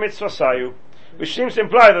Minker Mitzvah Sayu, which seems to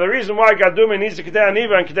imply that the reason why Gadumi needs a Kedei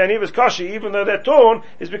Aniva and Kedei Aniva is kosher, even though they're torn,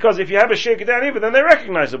 is because if you have a Shir Kedei Aniva, then they're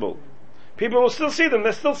recognizable. People will still see them.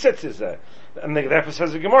 There's still tzitzis there, and therefore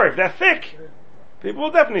says the Gemara, if they're thick, people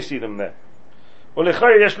will definitely see them there. Well,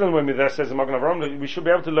 when there says the Magen Avraham, we should be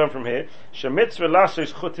able to learn from here. Shemitzvah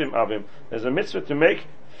lasos chutim avim. There's a mitzvah to make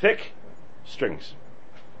thick strings.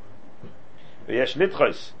 V'yesh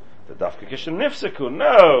litchos the dafka kishem nifseku.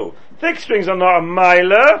 No, thick strings are not a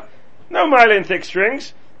miler. No miler in thick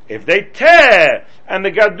strings. If they tear and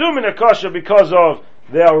the gadum in a kosher because of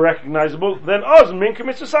they are recognizable, then oz minka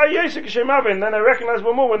mitzvah yosek kishem avim. Then they're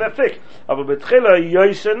recognizable more when they're thick. Aber betchila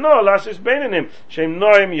yosek no lasos beinanim shem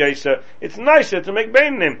noim yosek. It's nicer to make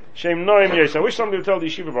beinanim shem noim yosek. I wish somebody would tell the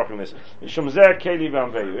yeshiva brachim this. Shem zer keli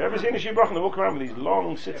v'amveyu. Ever seen a yeshiva brachim? They walk around with these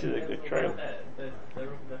long sitzes they trail.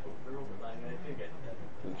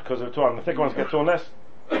 Because they're torn. The thick ones get torn less.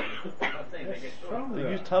 They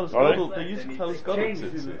use Talis Godel. They use Talis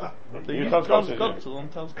Godel. They use Talis Godel on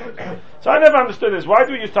Talis Godel. So I never understood this. Why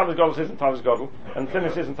do we use Talis Godel isn't Talis Godel and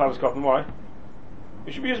thinness isn't Talis Cotton? Why?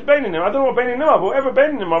 We should be using Beinim. I don't know what Beinim are, but whatever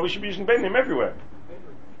Beinim are, we should be using Beinim everywhere.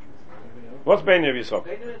 What's Beinim of yourself?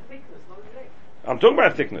 I'm talking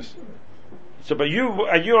about thickness. So, but you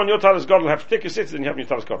on your Talis Godel have thicker sits than you have on your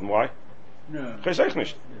Talis Cotton. Why? No.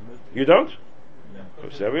 You don't?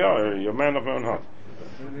 Because there we are. You're a man of my own heart.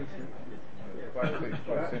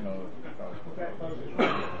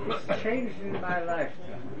 It's changed in my life.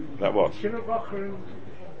 That what? Shiva Bachrim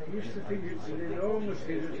used to think it's an enormous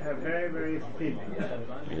thing to have very, very thin.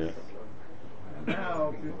 Yeah. And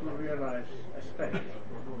now people realize, especially,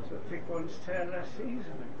 the thick ones tear less easily.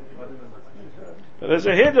 But there's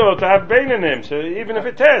a hiddur to have Beinim, so even if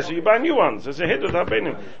it tears, so you buy new ones. There's a hiddur to have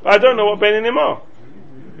Beinim. But I don't know what Beinim are.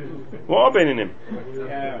 What are Beinim?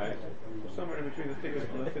 Yeah, right. Somewhere in between the thickest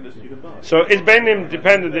and the thinnest you can buy. So is Beinim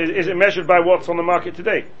dependent? Is it measured by what's on the market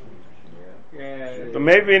today? Yeah. But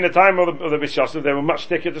maybe in the time of the Beis Yosef they were much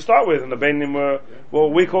thicker to start with, and the Beinim were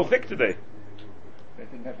what we call thick today. They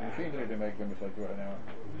didn't have the machinery to make them besides right now.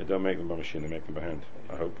 They don't make them by machine; they make them by hand.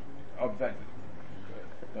 I hope. Of that,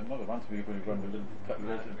 they're not the ones where you put on the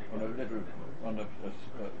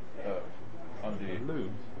on the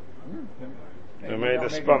loom. They're made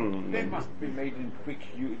of spun. They must be made in quick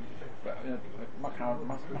use. Must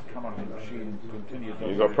come on the machine continuously.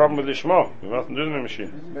 You've got a problem with the shmo. You mustn't do it in the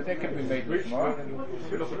machine. But they can be made with more.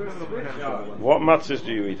 What matzahs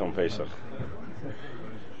do you eat on Pesach?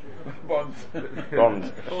 Bonds.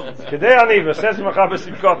 Bonds. Kedei Aniva says Mechaber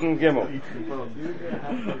Sivkot and Gimel.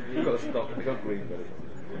 You've got to stop. You've got to read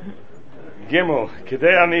Gimel.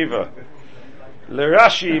 Kedei Aniva.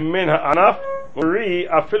 L'Rashi min ha'anaf uri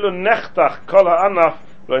afilu nechtach kol ha'anaf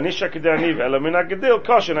lo nisha Kedei Aniva elo min ha'gedil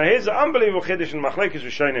kosher. Now here's an unbelievable chiddush in Machlekes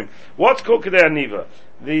Rishonim. What's called Kedei Aniva?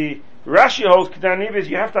 The Rashi holds Kedei Aniva is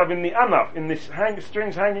you have to have in the anaf, in the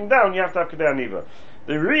strings hanging down, you have to have Kedei Aniva.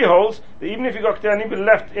 The Ri holds that even if you got Kedei Aniva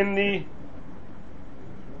left in the,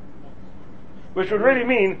 which would really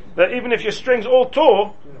mean that even if your strings all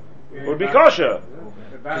tore, it would be kosher.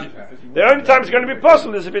 The only time it's going to be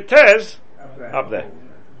possible is if it tears up there.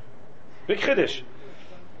 Big chiddush.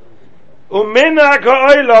 Uminag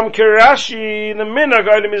ha'olam k'Rashi. The minag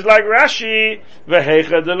ha'olam is like Rashi.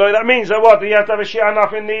 V'heicha deloy. That means that what? You have to have a shir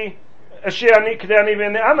anaf in the, a shir Kedei Aniva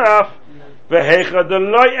in the anaf. V'heicha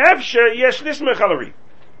deloy efshe yesh lismech alari.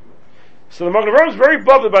 So the Magen Avraham is very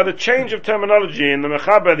bothered by the change of terminology in the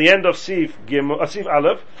Mechaber at the end of Sif Gimel, Sif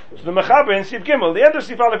Aleph. So the Mechaber in Sif Gimel, the end of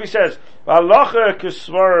Sif Aleph, he says, "V'alacha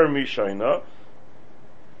kisvar mishayna,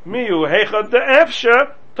 miu heicha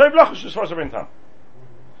de'efshe toiv lachos kisvar sabintam."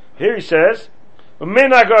 Here he says,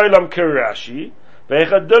 "Minag ha'olam k'Rashi,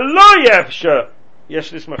 v'heicha de'lo yefshe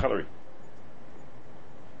yesh lismech alari."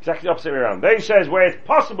 Exactly the opposite way around. There he says where it's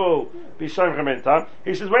possible, be somich sabintam.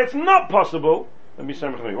 He says where it's not possible, then be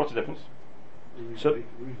somich alari. What's the difference? So,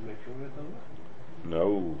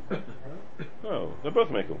 no, no, they're both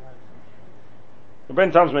mekel. The Ben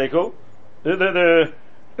Tam's mekel. The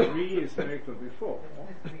Three is mekel before.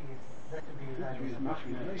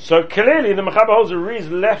 So clearly the Mechaber holds the Ri is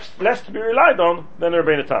less to be relied on than the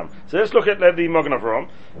Rebbeinu Tam. So let's look at the Magen Avraham.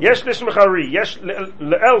 Yesh lismech Ri, yesh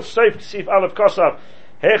le'el seif sif aleph kosav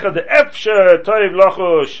hecha de efshe toiv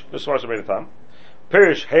lachush. This was Rebbeinu Tam.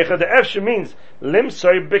 Pirish hecha de efshe means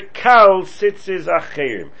limsoy bekal tzitzis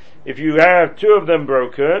acherim. If you have two of them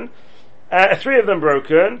broken, three of them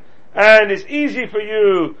broken, and it's easy for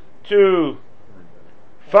you to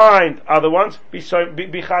find other ones, be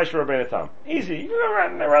chayish for Rebbeinu Tam. Easy. You go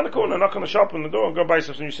around the corner, knock on the shop on the door, and go buy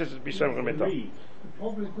some new sisters, be chayish for Rebbeinu Tam.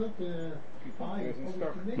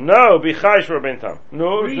 No, be chayish for Rebbeinu Tam.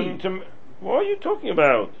 No, what are you talking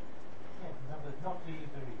about?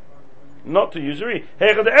 Not to use the Ri.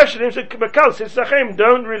 Don't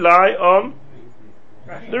rely on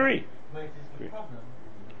the Ri.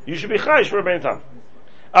 You should be chayish for Rebbeinu Tam.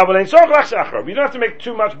 You don't have to make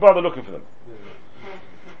too much bother looking for them.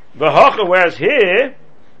 Whereas here,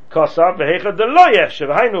 kosav v'hecha deloyev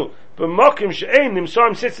shevahainu b'mokim she'ein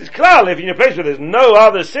nimsorim tzitzis klal. If in a place where there's no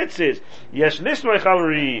other tzitzis, yes lismech al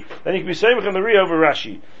Ri, then you can be saying the Ri over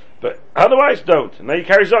Rashi. But otherwise, don't. And now he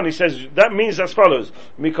carries on. He says that means as follows: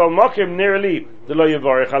 Mikol mokim nirali delo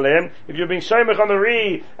yivarech aleim. If you're being shemech on the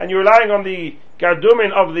Ri and you're relying on the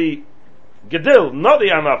gardumin of the gedil, not the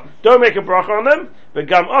anaf, don't make a bracha on them. But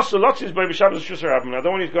gam also lotzis by b'shabbos shus rabim. I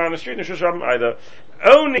don't want you to go on the street in shus rabim either.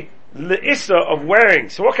 Only the issa of wearing.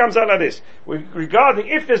 So what comes out like this? Regarding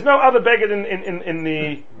if there's no other beggar in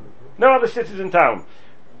the no other cities in town,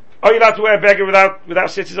 are you allowed to wear a beggar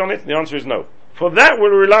without cities on it? The answer is no. For that, we'll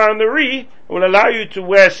rely on the Ri, will allow you to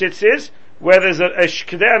wear tzitzis where there's a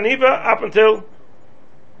Kedei Aniva up until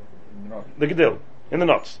the Gedil, in the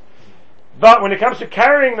knots. But when it comes to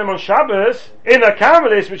carrying them on Shabbos, in a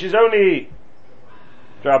Karmelis, which is only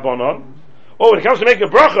Drabonon, or when it comes to making a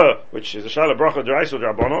bracha, which is a Shala bracha D'Oraisa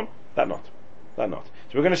Drabonon, that not. So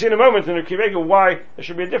we're going to see in a moment in the Kivega why there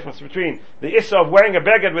should be a difference between the Issa of wearing a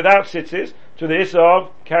beged without tzitzis to the Issa of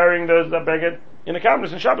carrying the beged in a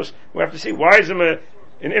Karmelis and Shabbos. We have to see why is in a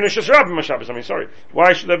Shus Rabbim Shabbos.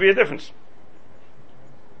 Why should there be a difference?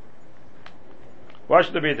 Why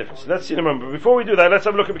should there be a difference? Let's see in a moment. But before we do that, let's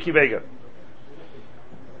have a look at the Kivega.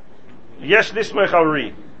 Yes, lismech al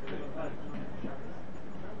Ri.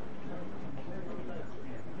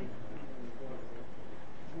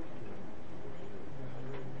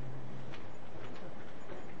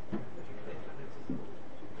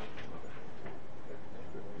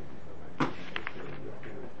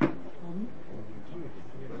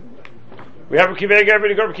 We have a kivega,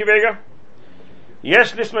 everybody got a kivega?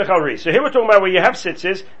 Yes, lismech al ri. So here we're talking about where you have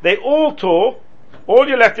tzitzis, they all tore, all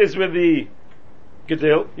you're left is with the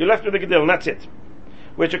gedil, you're left with the gedil, and that's it.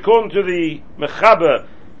 Which according to the mechaber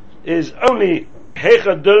is only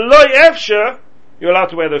hecha deloy efsha, you're allowed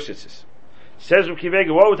to wear those tzitzis. Says Reb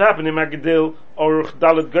Kivega, what would happen in my gedil Orach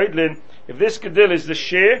Dalet Goydlin if this gedil is the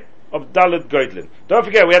share of Dalet Goydlin? Don't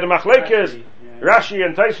forget, we had the machlekes, Rashi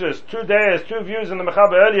and Tosfos, 2 days, 2 views in the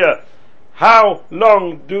mechaber earlier. How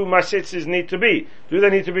long do my tzitzis need to be? Do they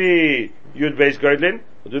need to be Yud Beis Goydlin,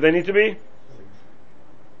 or do they need to be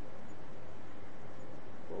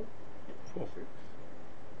 4?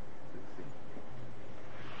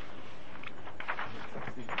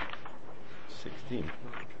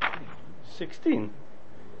 16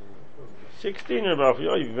 about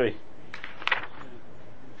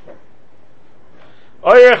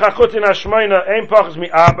Orach Hachutin Hashmoina ein pachas mi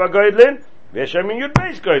Abba Goydlin v'eshem min Yud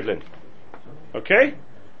Beis Goydlin. Okay?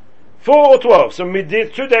 4 or 12. So we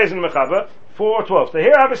did 2 days in the Mechaber, 4 or 12. So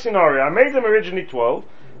here I have a scenario. I made them originally 12.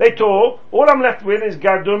 They tore. All I'm left with is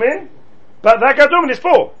Gardumin, but that Gardumin is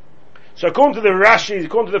 4. So according to the Rashi,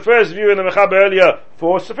 according to the first view in the Mechaber earlier,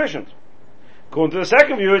 4 is sufficient. According to the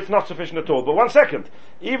second view, it's not sufficient at all. But 1 second.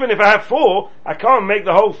 Even if I have 4, I can't make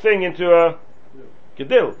the whole thing into a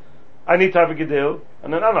Gedil. I need to have a Gedil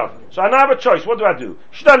and an Anav. So I now have a choice. What do?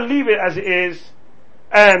 Should I leave it as it is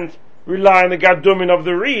and rely on the Gardumin of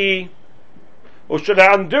the Ri, or should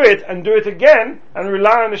I undo it and do it again and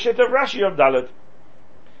rely on the shit of Rashi of Dalet?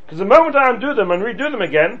 Because the moment I undo them and redo them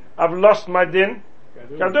again, I've lost my din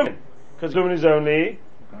Gardumin. Because Gardumin is only,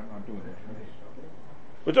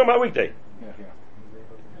 we're talking about weekday.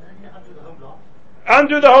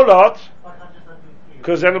 Undo the whole lot,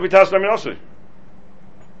 because then it'll be Tasla Min also. It's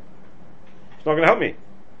not going to help me.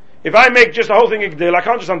 If I make just the whole thing a Gdil, I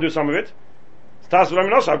can't just undo some of it. It's Tasla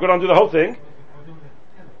Min also. I've got to undo the whole thing.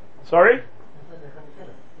 Sorry?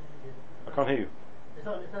 I can't hear you.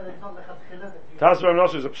 Tasla Min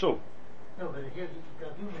also is a psul.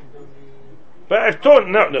 But I've taught,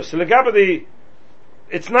 no, so the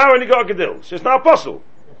it's now only got a Gdil, so it's now apostle.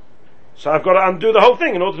 So I've got to undo the whole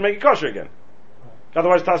thing in order to make it kosher again.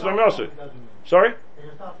 Otherwise, Tasla Min also. Sorry?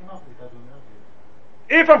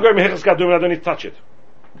 If I'm going Hilchos Gadumin, I don't need to touch it.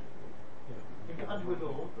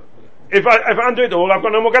 If I undo it all, I've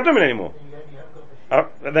got no more Gadumin anymore.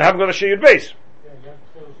 They haven't got a Shiur base.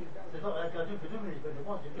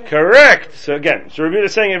 Correct. So again, so Rebbe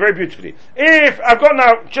is saying it very beautifully. If I've got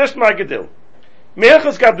now just my Gedil,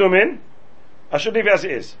 Hilchos Gadumin, I should leave it as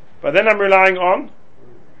it is. But then I'm relying on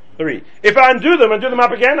the Ri. If I undo them and do them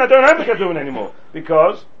up again, I don't have the Gadumin anymore.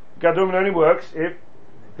 Because Gadumin only works if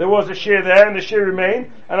there was a shear there and the shear remained,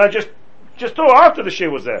 and I just thought after the shear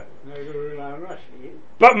was there.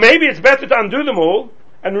 But maybe it's better to undo them all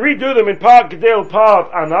and redo them in part Gedil, part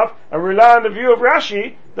Anav, and rely on the view of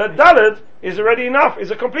Rashi that Dalet is already enough, is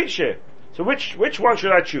a complete shear. So which one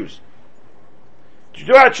should I choose?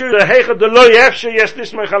 Do I choose the Heicha de Lo Yefshe Yes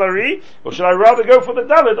Lismay Chalari, or should I rather go for the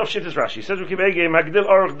Dalet of Shittas Rashi? Says Ukibege Magdil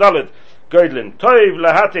Orach Dalet Goydlin Toiv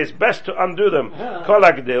Lahate, it's best to undo them. Kol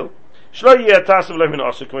Agdil Shlo Yeh Tasav Levin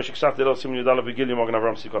Osu K'mesh Ksaf Delol Simin Yudala V'Gilim Morgan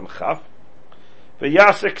Avram Sikon Chaf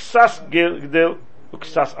V'Yasek Ksas Gdil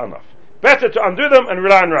Uksas Anaf. Better to undo them and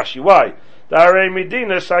rely on Rashi. Why? Darei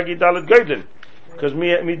Medina Sagi Dalet Goydlin, because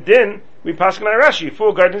Midin we pass on Rashi.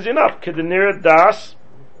 4 Goydlin is enough. Kedenira Das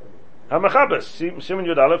Hamachabes Simin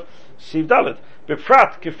Yudalef Siv Dalet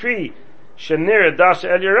Beprat Kefi Shenira Das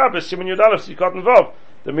El Yerabes Simin Yudalef Sikot Nvov.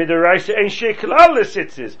 The Midiraisa Ein Sheklal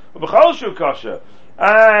Lesitzis Ubechol Shu Kosher.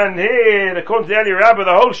 And here, according to the Eli Rabba,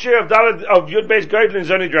 the whole share of Dalet of Yud Beis Goydlin is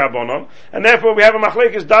only Drabonon, and therefore we have a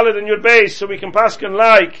machlekes Dalet and Yud Beis, so we can paskin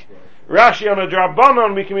like Rashi on a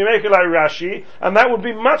Drabonon, we can be makel like Rashi, and that would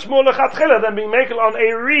be much more lechatchila than being makel on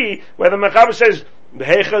a Ri, where the Mechaber says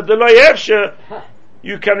Heicha de Lo Yefshe,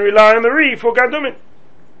 you can rely on the Ri for Gadumin.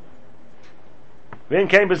 When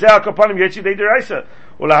came Bezel Kapanim Yetzi De Deraisa.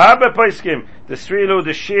 Ulahabe Paiskim, the Srilu,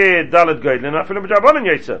 the Shir, Dalet Goydlin, Afilim Drabonon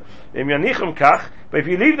Yetza. Im Yanichum Kach, but if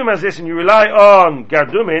you leave them as this and you rely on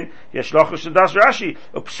Gardumin, Yeshlochus Das Rashi,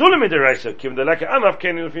 Upsulim Deraisa, Kim the Leka Anaf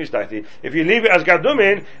Kenin Finistati. If you leave it as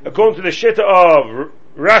Gardumin, according to the Shitta of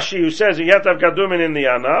Rashi, who says you have to have Gardumin in the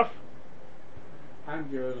Anaf,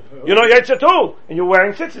 you're not Yetz at all, and you're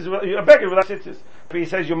wearing tzitzis, you're a beggar without tzitzis. But he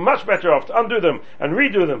says you're much better off to undo them and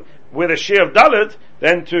redo them with a shear of Dalet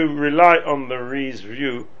than to rely on the Ri's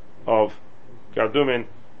view of Gardumin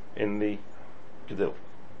in the Gedil. You're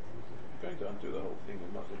going to undo the whole thing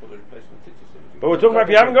and not put a replacement tzitzis. But we're talking about if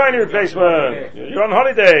you haven't got any replacement, you're on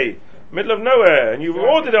holiday, middle of nowhere, and you've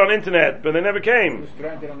ordered it on internet, but they never came.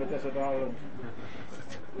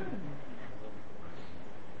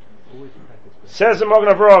 Says the Magen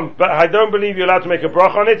Avraham, but I don't believe you're allowed to make a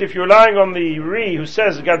bracha on it. If you're relying on the Ri who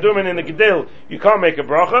says Gadumin in the Gedil, you can't make a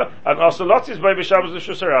bracha. And also Lotzis by B'Shabbos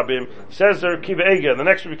L'Shus Rabim, says the Kiva Eiger, the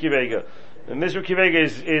next Kiva Eiger. And this Kiva Eiger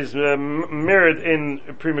is mirrored in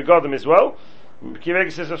Pri Megadim as well. Kiva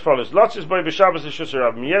Eiger says as follows: Lotzis by B'Shabbos L'Shus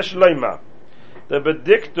Rabim, Yesh Leima. The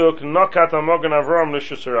Bediktuk Nokat HaMagen Avraham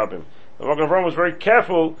L'Shus Rabim. The Magen Avraham was very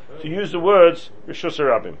careful to use the words L'Shus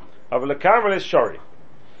Rabim. Aval Kamal is Shori.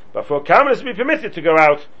 But for Kamal to be permitted to go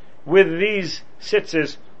out with these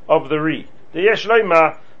sitzes of the Ri. The Yesh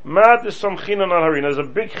Leima, Mad Somchinon al Hari. There's a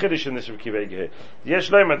big chiddush in this Rav Kiva Eiger here. The Yesh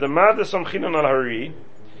Leima, the Mad Somchinon al Hari,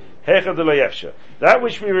 Hecha de lo Yefsha. That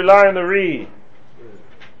which we rely on the Ri,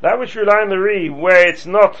 where it's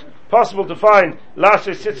not possible to find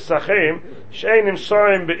Lashe Sitzes Achim, Sheinim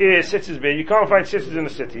Soim Be'ir Sitzes Be'ir, you can't find sitzes in the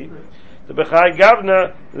city. The Bechai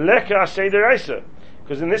Gavna Leka Asei Deraisa.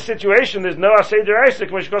 Because in this situation, there's no Asei Deraisa,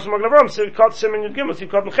 K'mesh Kos Magen Avraham, Sivkot Simen Yud Gimel,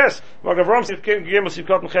 Sivkot Mches. Magen Avraham, Sivkot Gimel,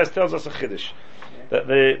 Sivkot Mches tells us a chiddush. That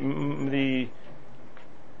the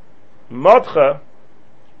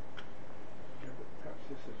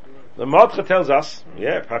Modcha tells us,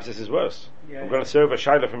 perhaps this is worse. We're going to serve a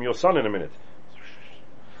shaila from your son in a minute.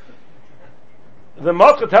 The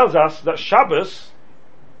Modcha tells us that Shabbos,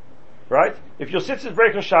 right? If your sitzes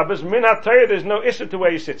break on Shabbos, min ha-Torah, there's no issur to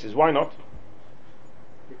wear your sitzes. Why not?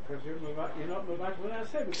 Because you're not when I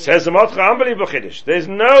say. Says the Modcha, unbelievable chiddush. There's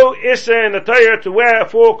no issur in the Torah to wear a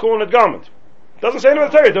four-cornered garment. Doesn't say in the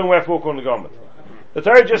Torah don't wear a four-cornered garment. The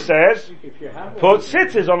Torah just says, put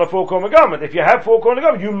sitzes on a four-cornered garment. If you have four-cornered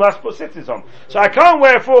garment, you must put sitzes on. So I can't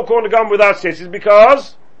wear a four-cornered garment without sitzes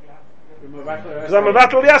because I'm a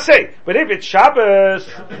battle yaseh. But if it's Shabbos,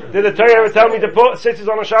 did the Torah ever tell me to put sitzes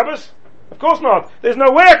on a Shabbos? Of course not. There's no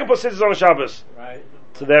way I can put sitzes on a Shabbos. Right.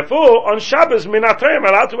 So therefore, on Shabbos, minat Torah, I'm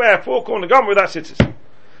allowed to wear a four-cornered garment without sitzes.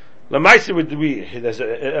 There's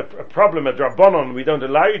a problem at Drabonon. We don't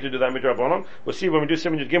allow you to do that with Drabonon. We'll see when we do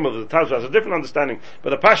Siman Yud Gimel. The Taz has a different understanding,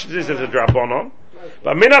 but the Pashtus is there's a Drabonon.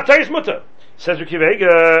 But minat Torah is mutter. Says Rav Kiva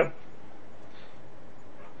Eiger.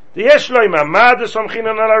 The Yesh Loima, Mad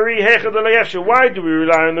Somchinon al Ari, Hecha de lo Yefsha. Why do we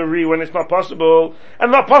rely on the Ri when it's not possible?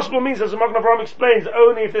 And not possible means, as the Magen Avraham explains,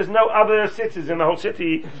 only if there's no other cities in the whole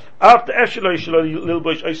city. After Efshelo Yishlo Lil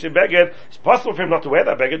Bush Oisei Beged, it's possible for him not to wear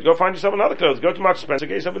that beged. Go find yourself another clothes. Go to Marks Spencer,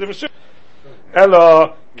 get yourself a different suit.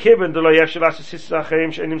 Ella Kibben de lo Yefsha Lashe Sitzes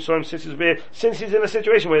Achim She'enim Soim Sitzes Be'er. Since he's in a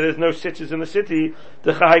situation where there's no sitzes in the city,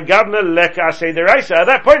 the Chahai Gabna Leka Asei Deraisa. At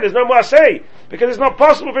that point, there's no more Asei because it's not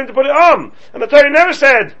possible for him to put it on. And the Torah never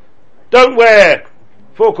said, don't wear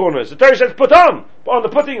four corners. The Torah says put on. But on the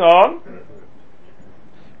putting on,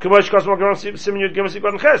 so when it comes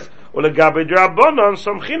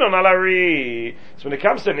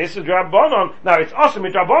to an Issa Drabonon, now it's awesome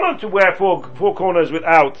with Drabonon to wear four corners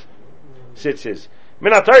without sitzes.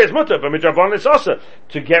 Minatori is mutter, but with Drabonon it's also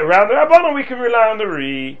to get round the Drabonon we can rely on the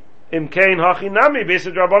Ri. Imkain hachinami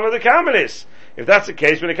b'Issa Drabonon the Kamalis. If that's the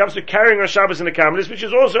case, when it comes to carrying on Shabbos in the Kamalis, which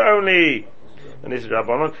is also only an Issa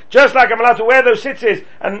Drabonon, just like I'm allowed to wear those sitzes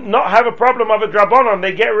and not have a problem of a Drabonon,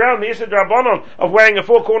 they get around the Issa Drabonon of wearing a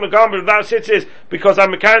four-corner garment without sitzes because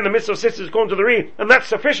I'm carrying the mitzvah of sitzes according to the Ri, and that's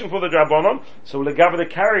sufficient for the Drabonon. So we'll gather the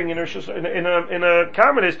carrying in a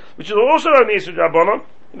Karmelis, which is also only Issa Drabonon,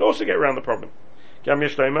 and also get around the problem. Even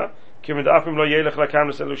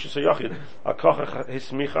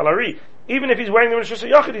if he's wearing them in Shus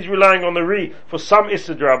HaYachid, he's relying on the Ri for some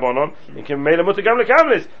Issa Drabonon.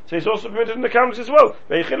 So he's also permitted in the Kamalis as well.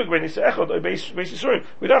 We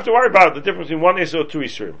don't have to worry about the difference between one Issa or two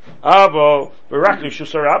Isurim. But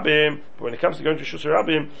when it comes to going to Shus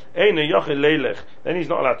HaRabim, then he's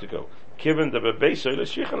not allowed to go.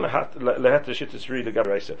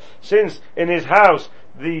 Since in his house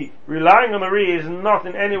the relying on the Ri is not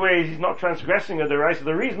in any way, he's not transgressing a deraisa.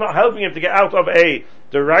 The Ri is not helping him to get out of a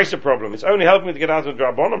deraisa problem. It's only helping him to get out of a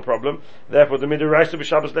drabonon problem. Therefore, the midiraisa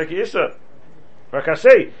b'Shabbos leki issa. Like I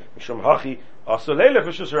say, mishum hachi also leilech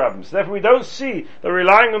v'shus rabbim. So therefore, we don't see that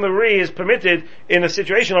relying on the Ri is permitted in a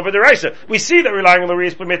situation of a deraisa. We see that relying on the Ri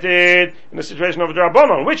is permitted in a situation of a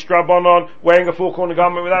drabonon. Which drabonon? Wearing a four-corner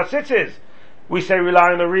garment without tzitzis. We say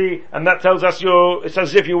rely on the Ri, and that tells us it's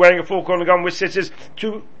as if you're wearing a four-corner garment with tzitzis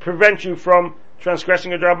to prevent you from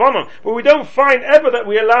transgressing a drabonon. But we don't find ever that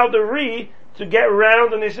we allow the Ri to get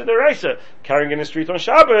around an Issa D'Oraisa. Carrying in the street on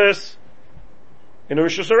Shabbos, in a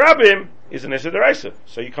Rishus HaRabim, is an Issa D'Oraisa.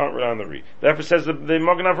 So you can't rely on the Ri. Therefore says the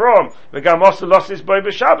Magen Avraham, V'gam also lost this by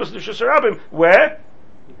B'Shabbos, Rishus HaRabim. Where?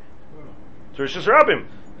 To Rishus HaRabim.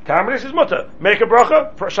 Karmelis is mutter. Make a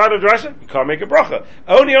bracha, Shad of D'Oraisa, you can't make a bracha.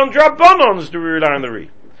 Only on Drabonons do we rely on the Ri.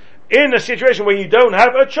 In a situation where you don't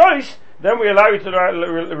have a choice, then we allow you to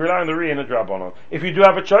rely on the Ri in a Drabanon. If you do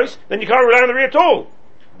have a choice, then you can't rely on the Ri at all.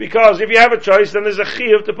 Because if you have a choice, then there's a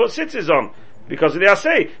Chiyuv to put Tzitzis on. Because of the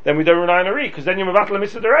Asay. Then we don't rely on a Ri, because then you're Mevatel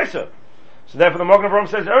Mitzvah Deraisa. So therefore the Magen Avraham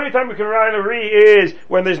says the only time we can rely on a Ri is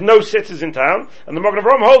when there's no Tzitzis in town. And the Magen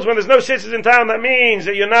Avraham holds when there's no Tzitzis in town, that means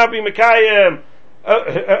that you're now being Mekayim.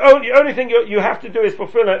 Only thing you have to do is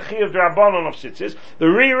fulfill a Chiyuv Drabanon of Tzitzis. The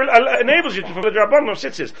Ri enables you to fulfill a Drabanon of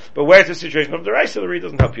Tzitzis. But where it's a situation of Deraisa, the Ri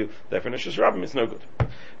doesn't help you. Therefore, Nishus Rabbim, it's no good.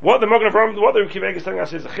 What the Magen Avraham, what the Rebbe is telling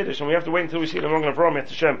us is a Chiddush, and we have to wait until we see the Magen Avraham at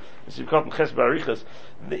Hashem. The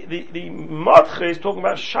Madche is talking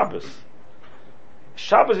about Shabbos.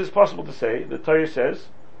 Shabbos is possible to say. The Torah says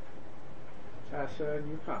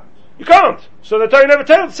you can't. You can't. So the Torah never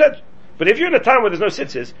said. But if you're in a town where there's no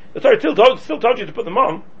tzitzis, the Torah still told you to put them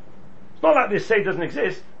on. It's not like this say doesn't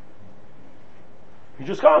exist. You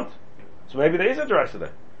just can't. So maybe there is a deraisa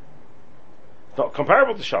there. It's not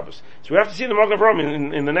comparable to Shabbos. So we have to see the Magen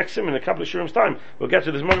Avraham in the next sim in a couple of shurim's time. We'll get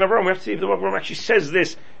to this Magen Avraham. We have to see if the Magen Avraham actually says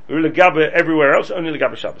this Legabe everywhere else, only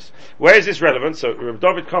Legabe Shabbos. Where is this relevant? So Reb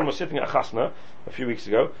David Kahn was sitting at Chasna a few weeks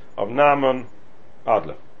ago of Naaman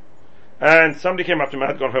Adler, and somebody came up to him. I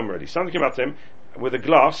had gone home already. Somebody came up to him with a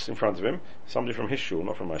glass in front of him. Somebody from his shul,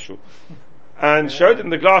 not from my shul, and showed him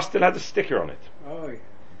the glass still had a sticker on it. Oh, yeah.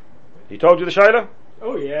 He told you the shayla?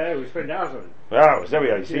 Oh yeah, it was for Nazareth. Oh, there we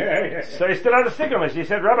are, you see. Yeah. So he still had a sticker on it. He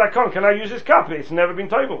said, Rabbi Kahn, can I use this cup? It's never been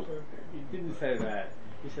tabled. He didn't say that.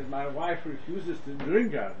 He said, my wife refuses to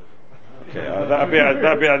drink out of it. Okay, that'd be I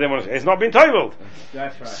didn't want to say. It's not been tabled.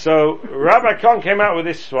 That's right. So Rabbi Kahn came out with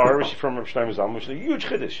this swara, which is from Rav Shlomo Zalman, which is a huge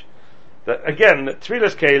chiddush. That again,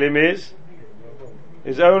 Tfilas Kelim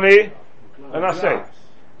is only an asay.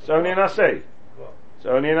 It's only an asay. It's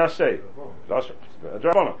only an asay.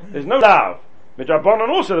 There's no lav. Midrabanan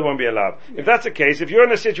also there won't be a lav. If that's the case, if you're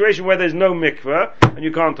in a situation where there's no mikveh and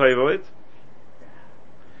you can't table it,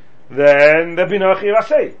 then there'll be no chiv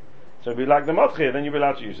asay. So it'll be like the matchir, then you'll be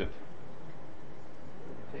allowed to use it.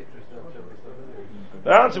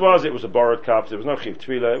 The answer was it was a borrowed cup. There was no chiv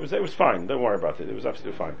tvila. It was fine. Don't worry about it. It was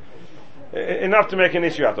absolutely fine. Enough to make an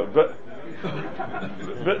issue out of. But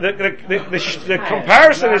the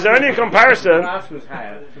comparison is only a comparison. The glass was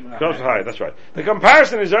higher. That's right. The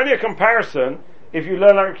comparison is only a comparison if you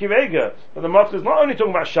learn like Kivega. But the Matzah is not only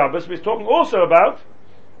talking about Shabbos, but it's talking also about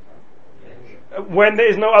when there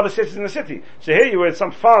is no other cities in the city. So here you were in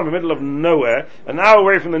some farm in the middle of nowhere, an hour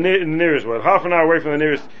away from the nearest one, half an hour away from the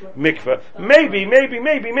nearest mikveh. Maybe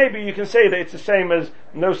you can say that it's the same as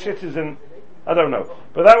no cities in, I don't know.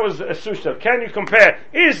 But that was a susha. Can you compare?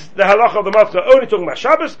 Is the halacha of the Matzah only talking about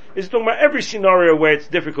Shabbos? Is it talking about every scenario where it's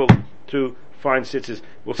difficult to find cities?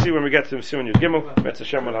 We'll see when we get to Siman Yud Gimel. Metz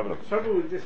Hashem will have a look.